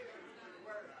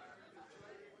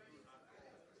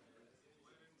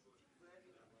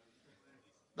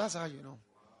 That's how you know.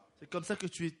 C'est comme ça que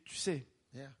tu sais.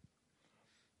 Yeah.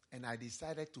 And I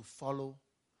decided to follow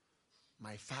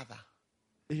my father.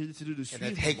 Et j'ai décidé de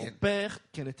Kenneth suivre Hagin. mon père,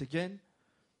 Kenneth Hagin.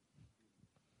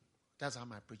 That's how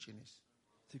my preaching is.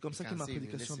 C'est comme ça You que can ma see, we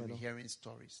prédication listen, we're maintenant. hearing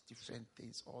stories, different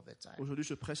things all the time. Aujourd'hui,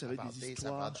 je prêche avec About des this,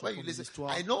 histoires. about Je when you raconte des listen.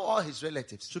 histoires. I know all his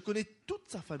relatives. Je connais toute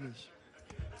sa famille.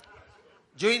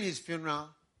 During his funeral,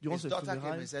 Durant his ses daughter came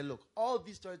funérailles, and said, look, all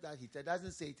these stories that he said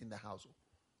doesn't say it in the house.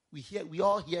 We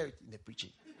all hear it in the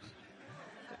preaching.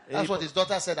 That's what his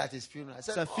daughter said at his funeral. I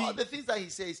said, Sa fille- the things that he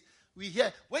says, we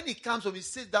hear. When he comes home, he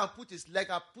sits down, put his leg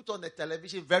up, put on the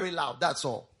television very loud. That's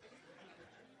all.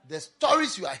 The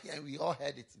stories you are hearing, we all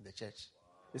heard it in the church.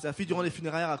 Et sa fille, durant les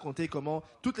funérailles, racontait comment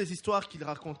toutes les histoires qu'il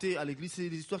racontait à l'église, c'est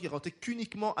des histoires qu'il racontait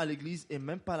qu'uniquement à l'église et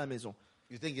même pas à la maison.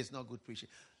 You think it's not good preaching?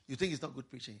 You think it's not good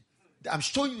preaching? I'm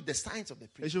showing you the signs of the Et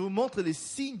preaching. je vous montre les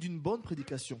signes d'une bonne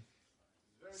prédication.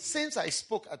 Since I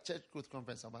spoke at Church Growth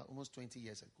Conference about almost 20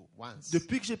 years ago, once.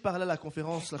 Depuis que j'ai parlé à la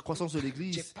conférence La croissance de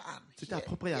l'église, Japan, c'était à here,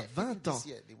 peu près il y a here, 20 ans, this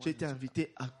year, they want j'ai été me to-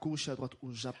 invité à gauche et à droite,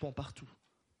 au Japon, partout.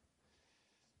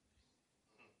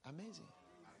 Amazing.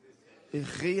 Et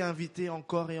réinvité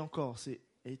encore et encore, c'est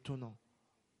étonnant.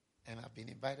 And I've been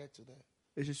invited to the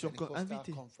Et je suis encore Pentecostal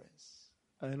invité conference,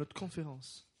 à notre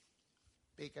conférence.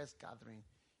 Baker's Gathering,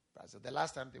 Brazil. The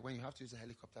last time when you have to use a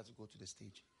helicopter to go to the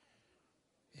stage.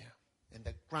 Yeah. And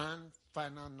the grand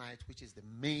final night, which is the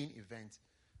main event,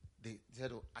 they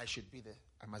said, "Oh, I should be there.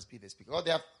 I must be the speaker." Oh,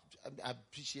 they have. I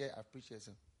appreciate.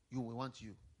 So we want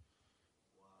you.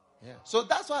 Yeah. So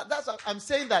that's what I'm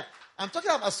saying. That I'm talking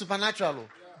about supernatural,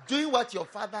 doing what your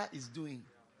father is doing.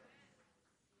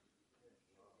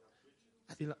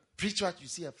 Il a- Preach what you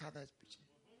see your father is preaching.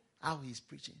 How he is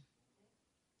preaching.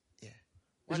 Yeah.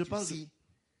 What je you parle de- see.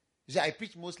 You see, I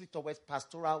preach mostly towards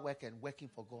pastoral work and working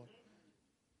for God,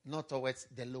 not towards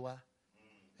the lower.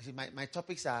 You see, my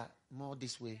topics are more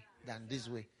this way than this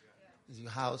way. It's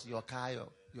your house, your car,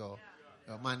 your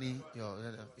money,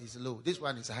 is low. This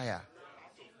one is higher.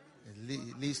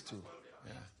 It leads to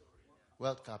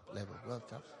World Cup level. World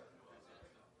Cup.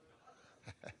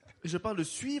 Je parle de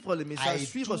suivre les I messages, do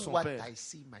suivre son what père. I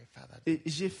see my father do. Et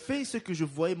j'ai fait ce que je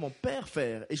voyais mon père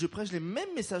faire. Et je prêche les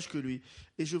mêmes messages que lui.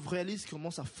 Et je réalise comment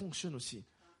ça fonctionne aussi.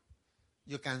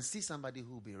 You can see somebody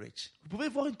who will be rich Vous pouvez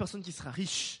voir une personne qui sera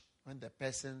riche. when the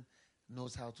person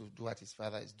knows how to do what his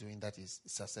father is doing, that is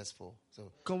successful.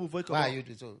 So Quand vous voyez why are comment, you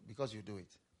doing so? Because you do it.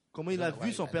 comment il I a don't know vu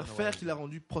why- son I père don't know why faire, you qu'il l'a do it.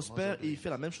 rendu prospère Also et il do fait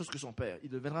la même chose que son père. Il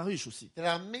deviendra riche aussi. There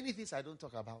are many things I don't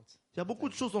talk about. Il y a beaucoup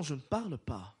de choses dont je ne parle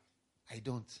pas. I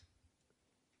don't.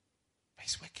 But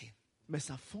it's working. Mais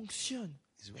ça fonctionne.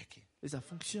 It's working. Et ça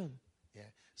fonctionne. Yeah.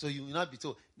 So you will not be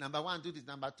told, number one, do this,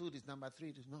 number two, this, number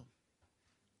three, this. No.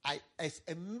 As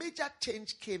a major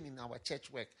change came in our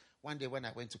church work one day when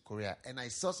I went to Korea, and I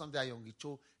saw something that Yonggi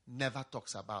Cho never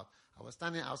talks about. I was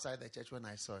standing outside the church when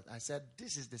I saw it. I said,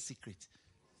 this is the secret.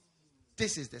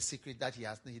 This is the secret that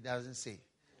he doesn't say.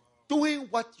 Doing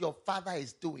what your father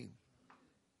is doing.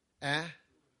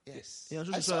 Yes. Et un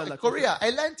jour, I je suis saw allé à it la in Korea. I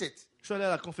learned it. Je suis allé à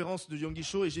la conférence de Yonggi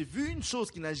Cho et j'ai vu une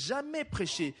chose qu'il n'a jamais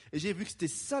prêché. Et j'ai vu que c'était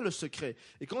ça le secret.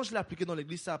 Et quand je l'ai appliqué dans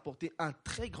l'église, ça a apporté un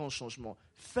très grand changement.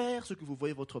 Faire ce que vous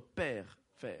voyez votre père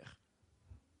faire.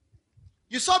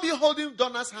 You saw me holding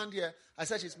Donna's hand here. I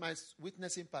said she's my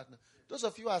witnessing partner. Those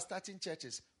of you who are starting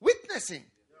churches, witnessing.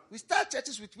 We start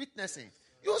churches with witnessing.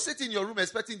 You sit in your room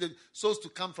expecting the souls to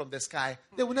come from the sky.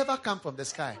 They will never come from the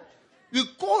sky. You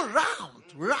go round,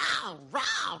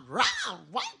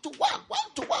 one to one.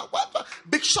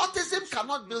 Big shortism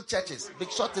cannot build churches. Big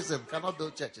shortism cannot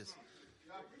build churches.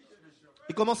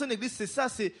 Et commencer une église, c'est ça.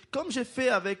 C'est comme j'ai fait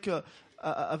avec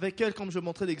elle, comme je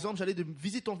montrais l'exemple, j'allais de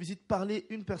visite en visite parler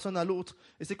une personne à l'autre.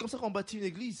 Et c'est comme ça qu'on bâtit une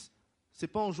église. C'est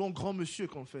pas en jouant grand monsieur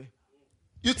qu'on le fait.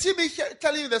 You see me here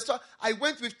telling you the story. I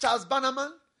went with Charles Bannerman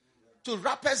to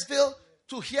Rappersville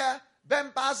to hear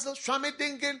Ben Basil,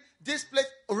 Schwamedingen, this place,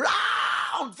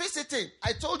 round visiting.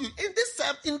 I told you, in this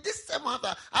same month,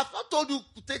 I've not told you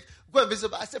to go and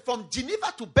visit, but I said from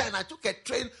Geneva to Bern, I took a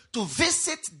train to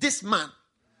visit this man.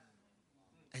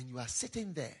 And you are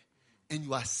sitting there, and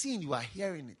you are seeing, you are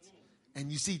hearing it.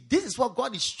 And you see, this is what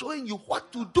God is showing you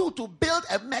what to do to build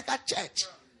a mega church.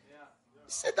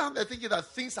 Sit down there thinking that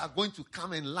things are going to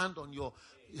come and land on your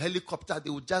helicopter. They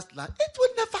will just land. It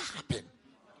will never happen.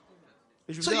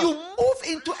 Et je So veux you dire, move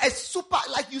into a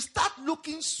like you start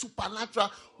looking supernatural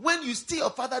when you see your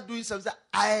father doing something.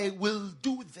 I will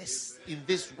do this in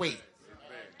this way.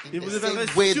 et In vous the deviendrez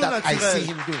same way that I see surnaturel.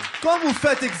 him doing. Quand vous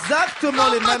faites exactement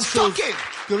I'm les not mêmes choses joking.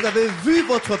 que vous avez vu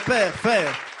votre père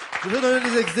faire. Je vais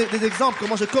donner des exemples.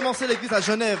 Comment j'ai commencé l'église à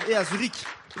Genève et à Zurich.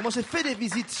 Comment j'ai fait des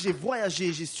visites, j'ai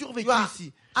voyagé, j'ai survécu You are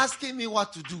ici. asking me what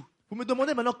to do. Vous me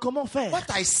demandez maintenant comment faire. What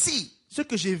I see. Ce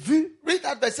que j'ai vu, Read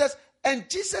that verse. Says, and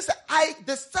Jesus said,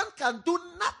 the Son can do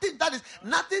nothing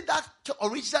that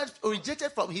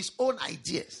originated from his own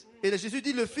ideas. et Jésus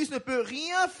dit, le Fils ne peut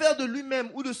rien faire de lui-même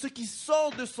ou de ce qui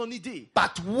sort de son idée.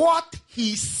 But what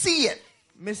he seeth,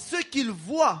 Mais ce qu'il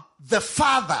voit, the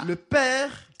Father le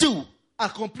Père do.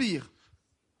 accomplir.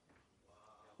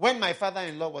 When my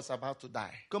father-in-law was about to die,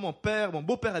 Comme mon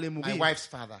beau-père allait my mourir. wife's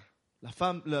father, La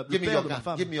femme, le give me père your de ma gun,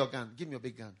 femme. give me your gun, give me your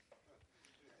big gun.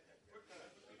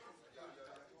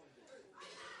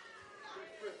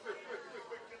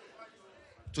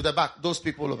 To the back, those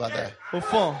people over there. Au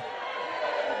fond.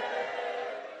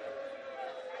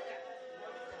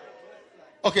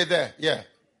 Okay, there, yeah.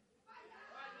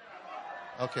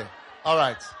 Okay, all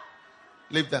right.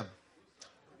 Leave them.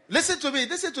 Listen to me.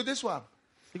 Listen to this one.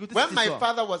 Écoutez When cette my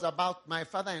histoire. my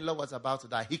father-in-law was about to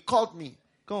die, he called me.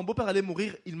 Quand mon beau-père allait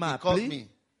mourir, il m'a He called appelé me,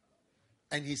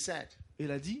 and he said, et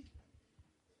il a dit,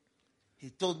 he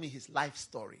told me his life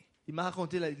story. il m'a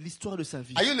raconté l'histoire de sa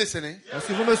vie. Are you listening? Est-ce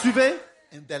que vous me suivez?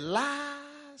 In the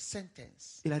last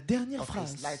sentence Et la dernière of his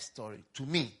phrase life story to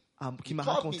me, qui he m'a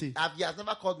called raconté, me. He has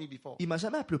never called me before. il m'a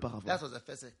jamais appelé auparavant. That was the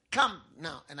first thing. Come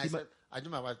now, and I Il m'a- said, I knew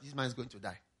my wife. This man is going to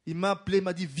die. Il m'a appelé, il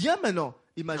m'a dit, viens maintenant.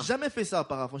 Il m'a jamais fait ça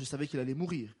auparavant. Je savais qu'il allait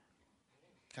mourir.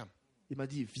 Come. Il m'a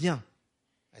dit, viens.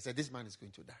 I said, this man is going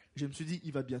to die. Je me suis dit,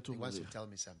 il va bientôt He wants to mourir. tell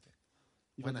me something.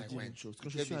 Il va When me I dire went, une chose. he Quand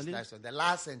je gave suis me his allé, life story. The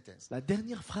last sentence. la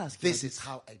dernière phrase qu'il m'a This dit, is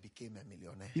how I became a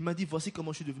millionaire. il m'a dit, voici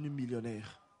comment je suis devenu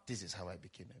millionnaire. This is how I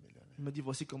became a millionaire. Il m'a dit,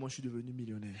 voici comment je suis devenu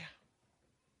millionnaire.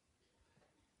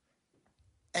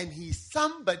 And he's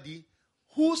somebody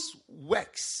whose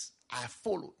works I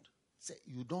followed. Say,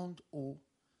 you don't owe,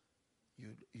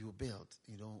 you build,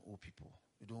 you don't owe people,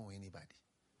 you don't owe anybody.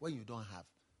 When you don't have,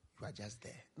 you are just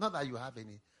there. Not that you have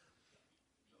any.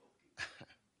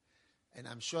 And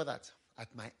I'm sure that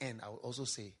at my end, I will also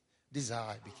say, this is how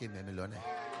I became a millionaire.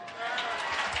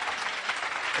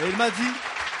 Et il m'a dit,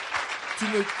 tu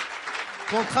ne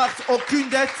contractes aucune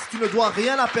dette, tu ne dois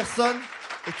rien à personne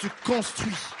et tu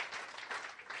construis.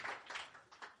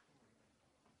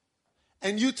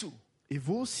 And you too, Et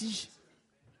vous aussi,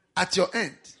 at your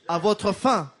end, à votre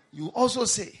fin, you also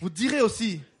say, vous direz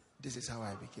aussi, this is how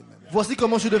I became a millionaire. voici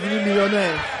comment je suis devenu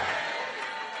millionnaire.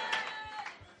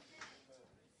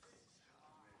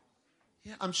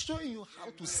 Yeah, I'm showing you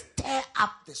how to stir up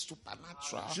the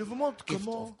supernatural Je vous montre gift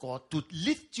comment of God to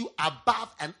lift you above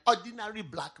an ordinary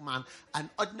black man, an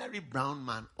ordinary brown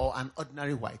man, or an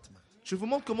ordinary white man. Je vous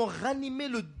montre comment ranimer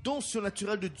le don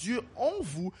surnaturel de Dieu en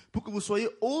vous pour que vous soyez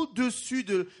au-dessus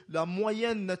de la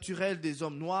moyenne naturelle des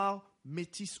hommes noirs,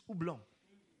 métis ou blancs.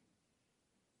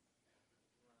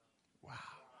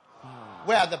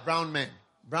 Where are the brown men?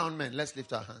 Brown men, let's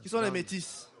lift our hands. Qui sont les Brown-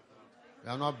 métis? We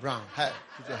are not brown. Hey,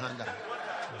 put your hand down.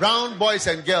 Brown boys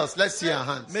and girls, let's see our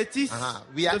hands. Métis,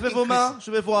 We are levez vos mains, je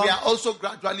vais voir. We are also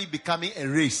gradually becoming a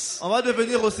race. On va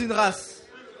devenir aussi une race.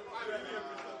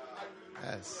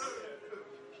 Yes.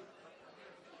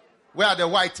 Where are the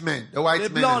white men? The white Les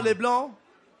men. blancs, and- les blancs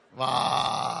Wow.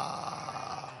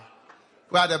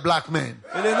 Where are the black men?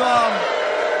 et les noirs.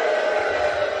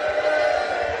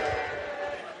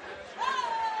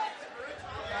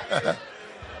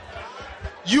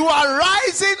 You are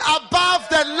rising above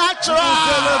the Vous natural.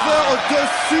 élevez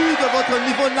au-dessus de votre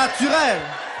niveau naturel.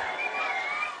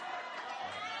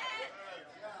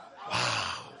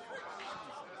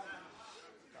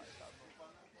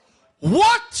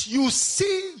 What you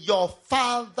see your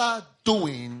father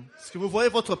doing, Ce que vous voyez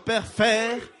votre père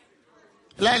faire,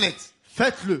 learn it.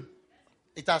 faites-le.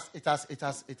 It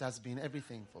has been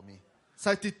everything for me.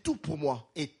 Ça a été tout pour moi.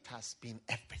 It has been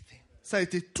everything. Ça a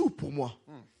été tout pour moi.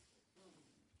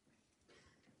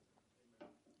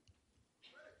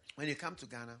 When you come to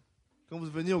Ghana, Quand vous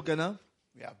venez au Ghana,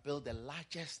 we have built the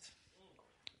largest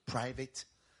private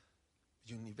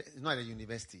university. It's not a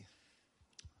university.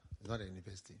 It's not a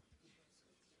university.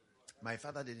 My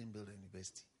father didn't build a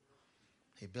university.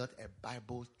 He built a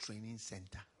Bible training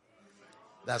center.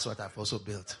 That's what I've also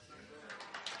built.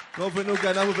 quand vous venez au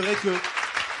Ghana, vous verrez que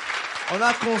on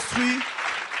a construit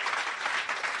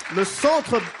le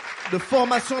centre de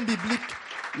formation biblique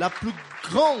la plus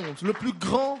grande, le plus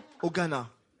grand au Ghana.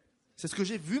 C'est ce que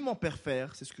j'ai vu mon père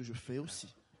faire, c'est ce que je fais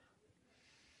aussi.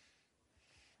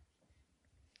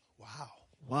 Wow.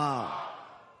 Waouh!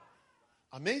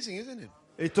 Amazing, isn't it?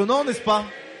 Étonnant, n'est-ce pas?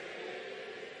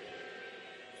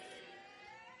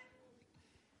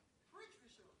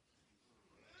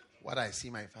 What I see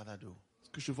my father do, Ce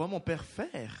que je vois mon père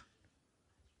faire,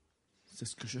 c'est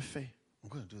ce que je fais. I'm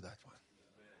going to do that one.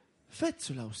 Faites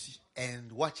cela aussi.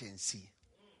 And watch and see.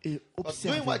 Et But doing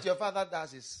observez. what your father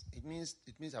does is it means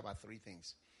about three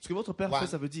things. Ce que votre père One. fait,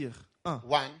 ça veut dire, un,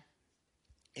 One,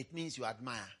 it means you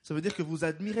admire. ça veut dire que vous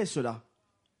admirez cela.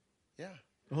 Yeah.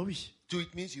 Oh oui. Two,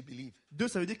 it means you believe. Deux,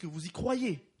 ça veut dire que vous y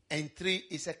croyez. And three,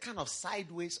 it's a kind of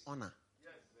sideways honor.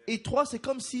 Et trois, c'est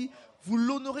comme si vous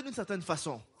l'honorez d'une certaine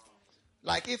façon.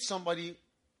 Like if somebody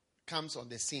comes on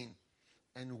the scene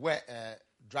and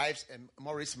drives a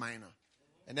Morris Minor,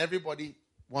 and everybody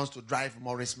wants to drive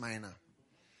Morris Minor.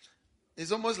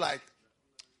 It's almost like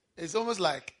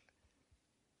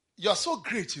you're so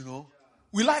great, you know.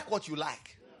 We like what you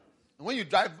like. And when you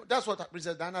drive, that's what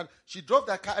Princess Diana, she drove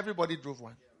that car, everybody drove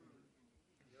one.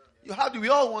 We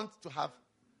all want to have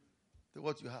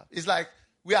what you have. It's like,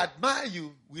 we admire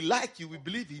you, we like you, we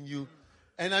believe in you.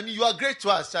 And I mean, you are great to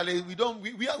us, Charlie. We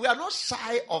are not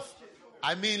shy of,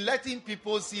 letting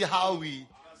people see how we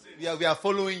are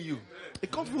following you. Et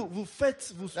quand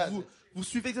vous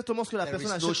suivez exactement ce que la There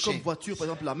personne is no achète comme shame. voiture, par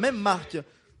exemple, la même marque,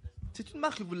 c'est une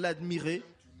marque que vous l'admirez,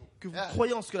 que vous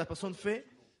croyez en ce que la personne fait.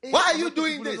 Et Why are en you fait,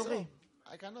 doing vous this? l'honorez.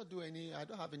 I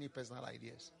don't have any personal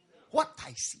ideas. What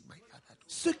I see my father do.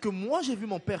 Ce que moi j'ai vu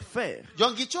mon père faire,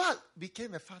 Yongicho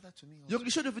became a father to me. Also.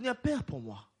 Yongisho est devenu un père pour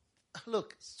moi.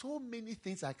 Look, so many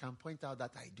things I can point out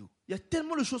that I do. Il y a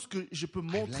tellement de choses que je peux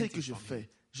montrer learned que it je from fais.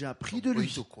 J'ai appris From de going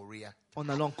lui to Korea. en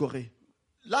allant en Corée.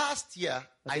 Last year,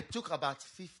 I took about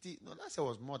 50. No, last year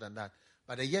was more than that.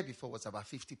 But the year before was about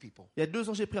 50 people Il y a 2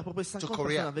 ans, j'ai pris à peu près 50 to personnes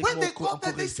Korea. avec When moi they en called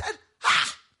them, Corée. they said,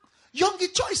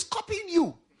 Yongicho is copying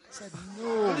you. I said,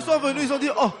 no. Quand ils sont venus, ils ont dit,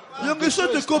 oh, Yongisho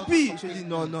te is copie. J'ai dit,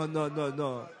 non.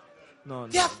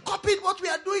 They have copied what we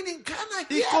are doing in Ghana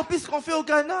Ils here. copient ce qu'on fait au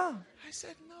Ghana. I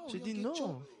said, no. J'ai dit, Yongicho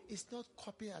non. is not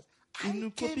copying us. Il ne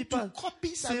I copie came pas. to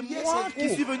copy C'est some years moi ago.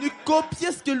 qui suis venu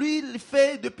copier ce que lui il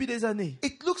fait depuis des années.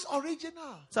 It looks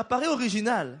original. Ça paraît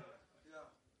original.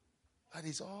 That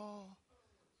is all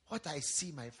what I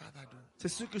see my father do. C'est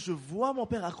ce que je vois mon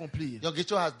père accomplir.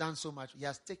 Yongicho has done so much. He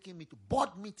has taken me to board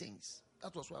meetings.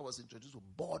 That was why I was introduced to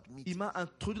board Il meetings. m'a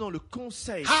introduit dans le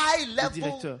conseil High des level,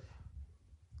 directeurs.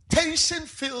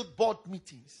 tension-filled board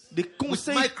meetings Des with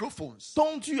conseils microphones.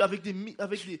 tendus avec des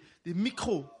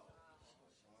micros.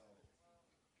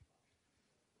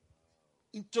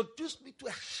 Introduced me to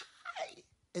a high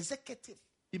executive.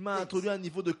 Il m'a introduit à un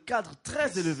niveau de cadre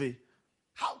très élevé.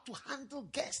 How to handle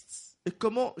guests. Et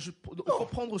comment il faut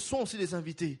prendre soin aussi des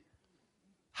invités.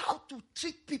 How to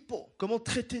treat people. Comment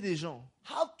traiter des gens.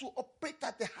 How to operate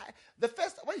at the high. The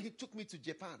first, when he took me to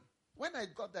Japan, when I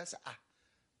got there, I said,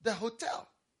 the hotel,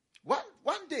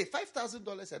 one day,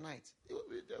 $5,000 a night.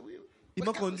 Il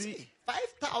m'a conduit.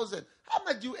 5,000. How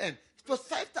much do you earn? It was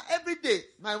 5,000 every day.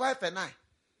 My wife and I,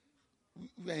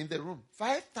 we were in the room.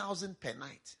 5,000 per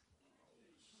night.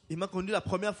 Il m'a conduit la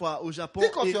première fois au Japon.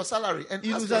 Think of Et your salary. And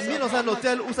il ask nous a mis yourself, dans un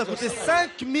hôtel où ça coûtait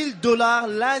 $5,000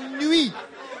 la nuit.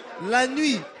 La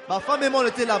nuit. Ma femme et moi, on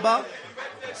était là-bas.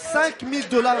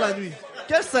 $5,000 la nuit.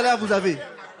 Quel salaire vous avez?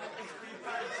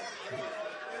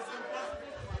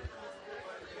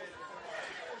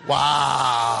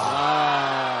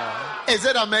 wow. Is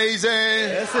it amazing?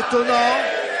 Est-ce étonnant?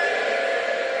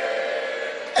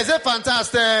 Is it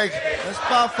fantastic? N'est-ce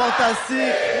pas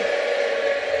fantastique?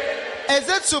 Is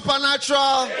it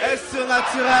supernatural? Est-ce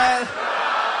surnaturel?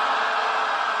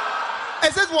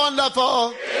 Is it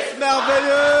wonderful? Est-ce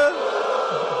merveilleux?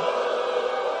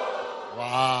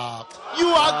 Wow. You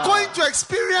are going to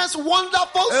experience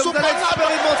wonderful, Et vous allez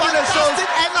supernatural, expérimenter les choses fantastic,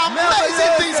 and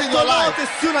amazing things in your étonnantes life.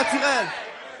 et surnaturelles.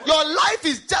 Your life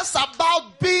is just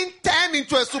about being turned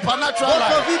into a supernatural Votre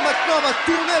life. vie maintenant va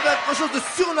tourner vers quelque chose de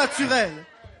surnaturel.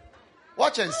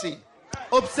 Watch and see.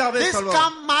 Observez This seulement.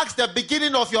 camp marks the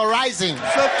beginning of your rising.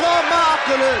 Ce camp marque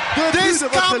le début This de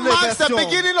votre camp marks the élévation.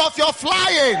 beginning of your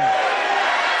flying.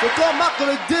 Ce camp marque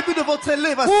le début de votre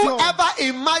élévation. Whoever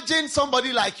imagined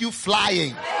somebody like you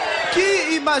flying?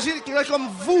 Qui imagine quelqu'un comme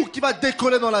vous qui va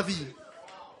décoller dans la vie?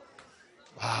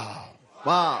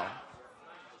 Wow.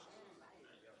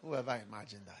 Whoever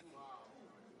imagined that?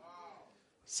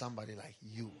 Somebody like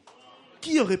you.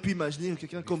 Qui aurait pu imaginer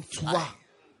quelqu'un comme toi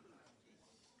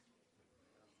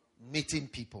Meeting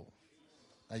people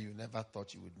that you never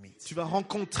thought you would meet. Tu vas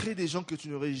rencontrer des gens que tu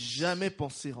n'aurais jamais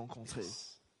pensé rencontrer.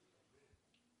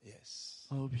 Yes.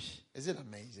 Oh oui. Is it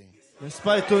amazing? N'est-ce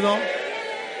pas étonnant?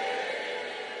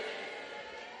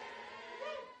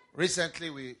 Recently,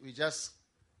 we just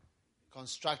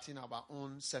constructing our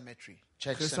own cemetery.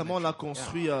 Church Récemment, on a cemetery.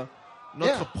 construit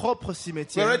notre Yeah. propre We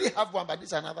cimetière. already have one, but this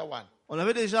is another one. On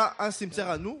avait déjà un cimetière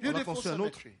à nous. On a Beautiful construit un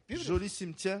autre cemetery. Beautiful. joli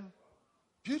cimetière.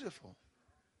 Beautiful.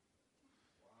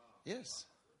 Yes.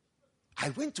 I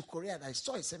went to Korea and I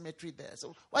saw a cemetery there.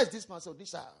 So, why is this man? So,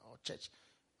 these are our church.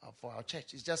 For our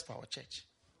church. It's just for our church.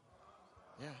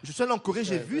 Yeah. Je suis allé en Corée,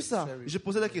 j'ai Very, vu ça. very, J'ai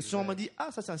posé la very, question, on m'a very. dit,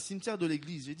 ah, ça c'est un cimetière de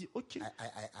l'église. J'ai dit, ok.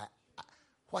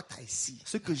 What I see.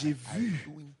 Ce que j'ai vu,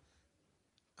 Doing,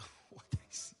 what I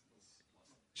see.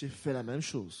 j'ai fait la même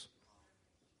chose.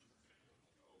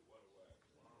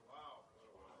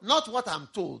 Not what I'm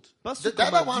told. Pas ce The qu'on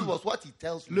other m'a one dit. was what he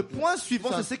tells me. Le point suivant,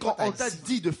 This c'est ce one, what qu'on I t'a see.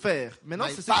 dit de faire. Maintenant,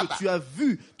 My c'est ce que father tu as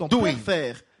vu ton doing. père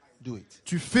faire. Do it.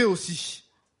 Tu fais aussi.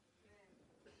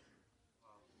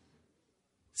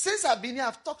 Since I've been here,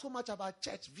 I've talked so much about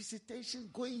church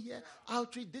visitation, going here,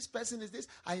 outreach. This person is this.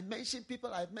 I mentioned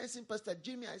people. I've mentioned Pastor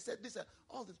Jimmy. I said this.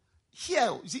 All this.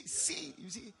 Here, you see,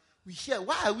 we hear.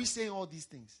 Why are we saying all these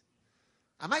things?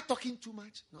 Am I talking too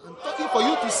much? No, I'm talking for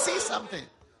you to see something.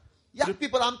 Young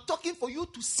people, I'm talking for you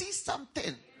to see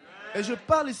something. Et je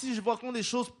parle ici, je vous raconte des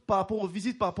choses par rapport aux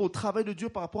visites, par rapport au travail de Dieu,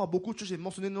 par rapport à beaucoup de choses. J'ai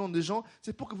mentionné le nom des gens.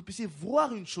 C'est pour que vous puissiez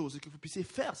voir une chose et que vous puissiez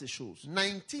faire ces choses.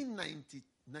 1992,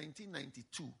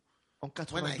 En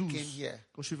when I 92, came here,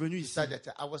 quand je suis venu ici,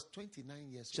 I was 29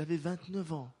 years old. j'avais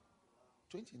 29 ans.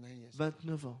 29 years old.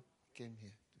 29 ans. Came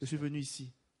here. Je suis venu ici.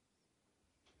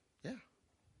 Yeah.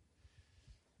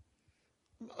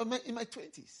 In my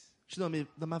 20s. Je suis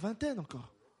dans ma vingtaine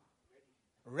encore.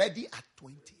 Ready at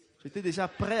 20. J'étais déjà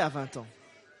prêt à 20 ans.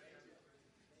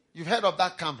 You've heard of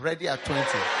that camp, ready at 20.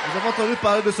 Nous avons entendu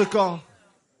parler de ce camp.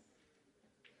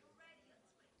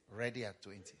 Ready at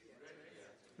 20.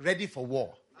 Ready for war.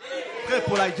 Prêt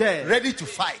pour la guerre. Ready to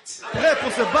fight. Prêt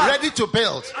pour se battre. Ready to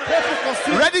build. Prêt pour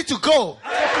construire. Ready to go.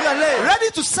 Prêt pour y aller.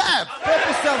 Ready to serve. Prêt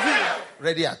pour servir.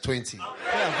 Ready at 20.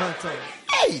 Prêt à 20 ans.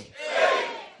 Hey!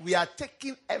 We are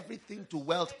taking everything to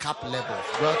World Cup level.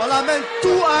 On amène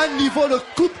tout à un niveau de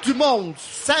Coupe du Monde.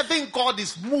 Serving God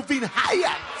is moving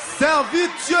higher. Servir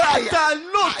Dieu est à un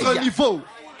autre Higher. niveau.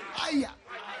 Higher.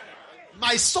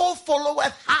 My soul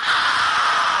followeth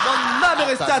Mon âme est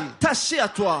restée after thee. attachée à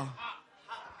toi.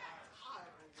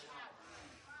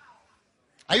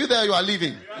 Are you there? You are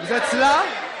leaving. Vous êtes là?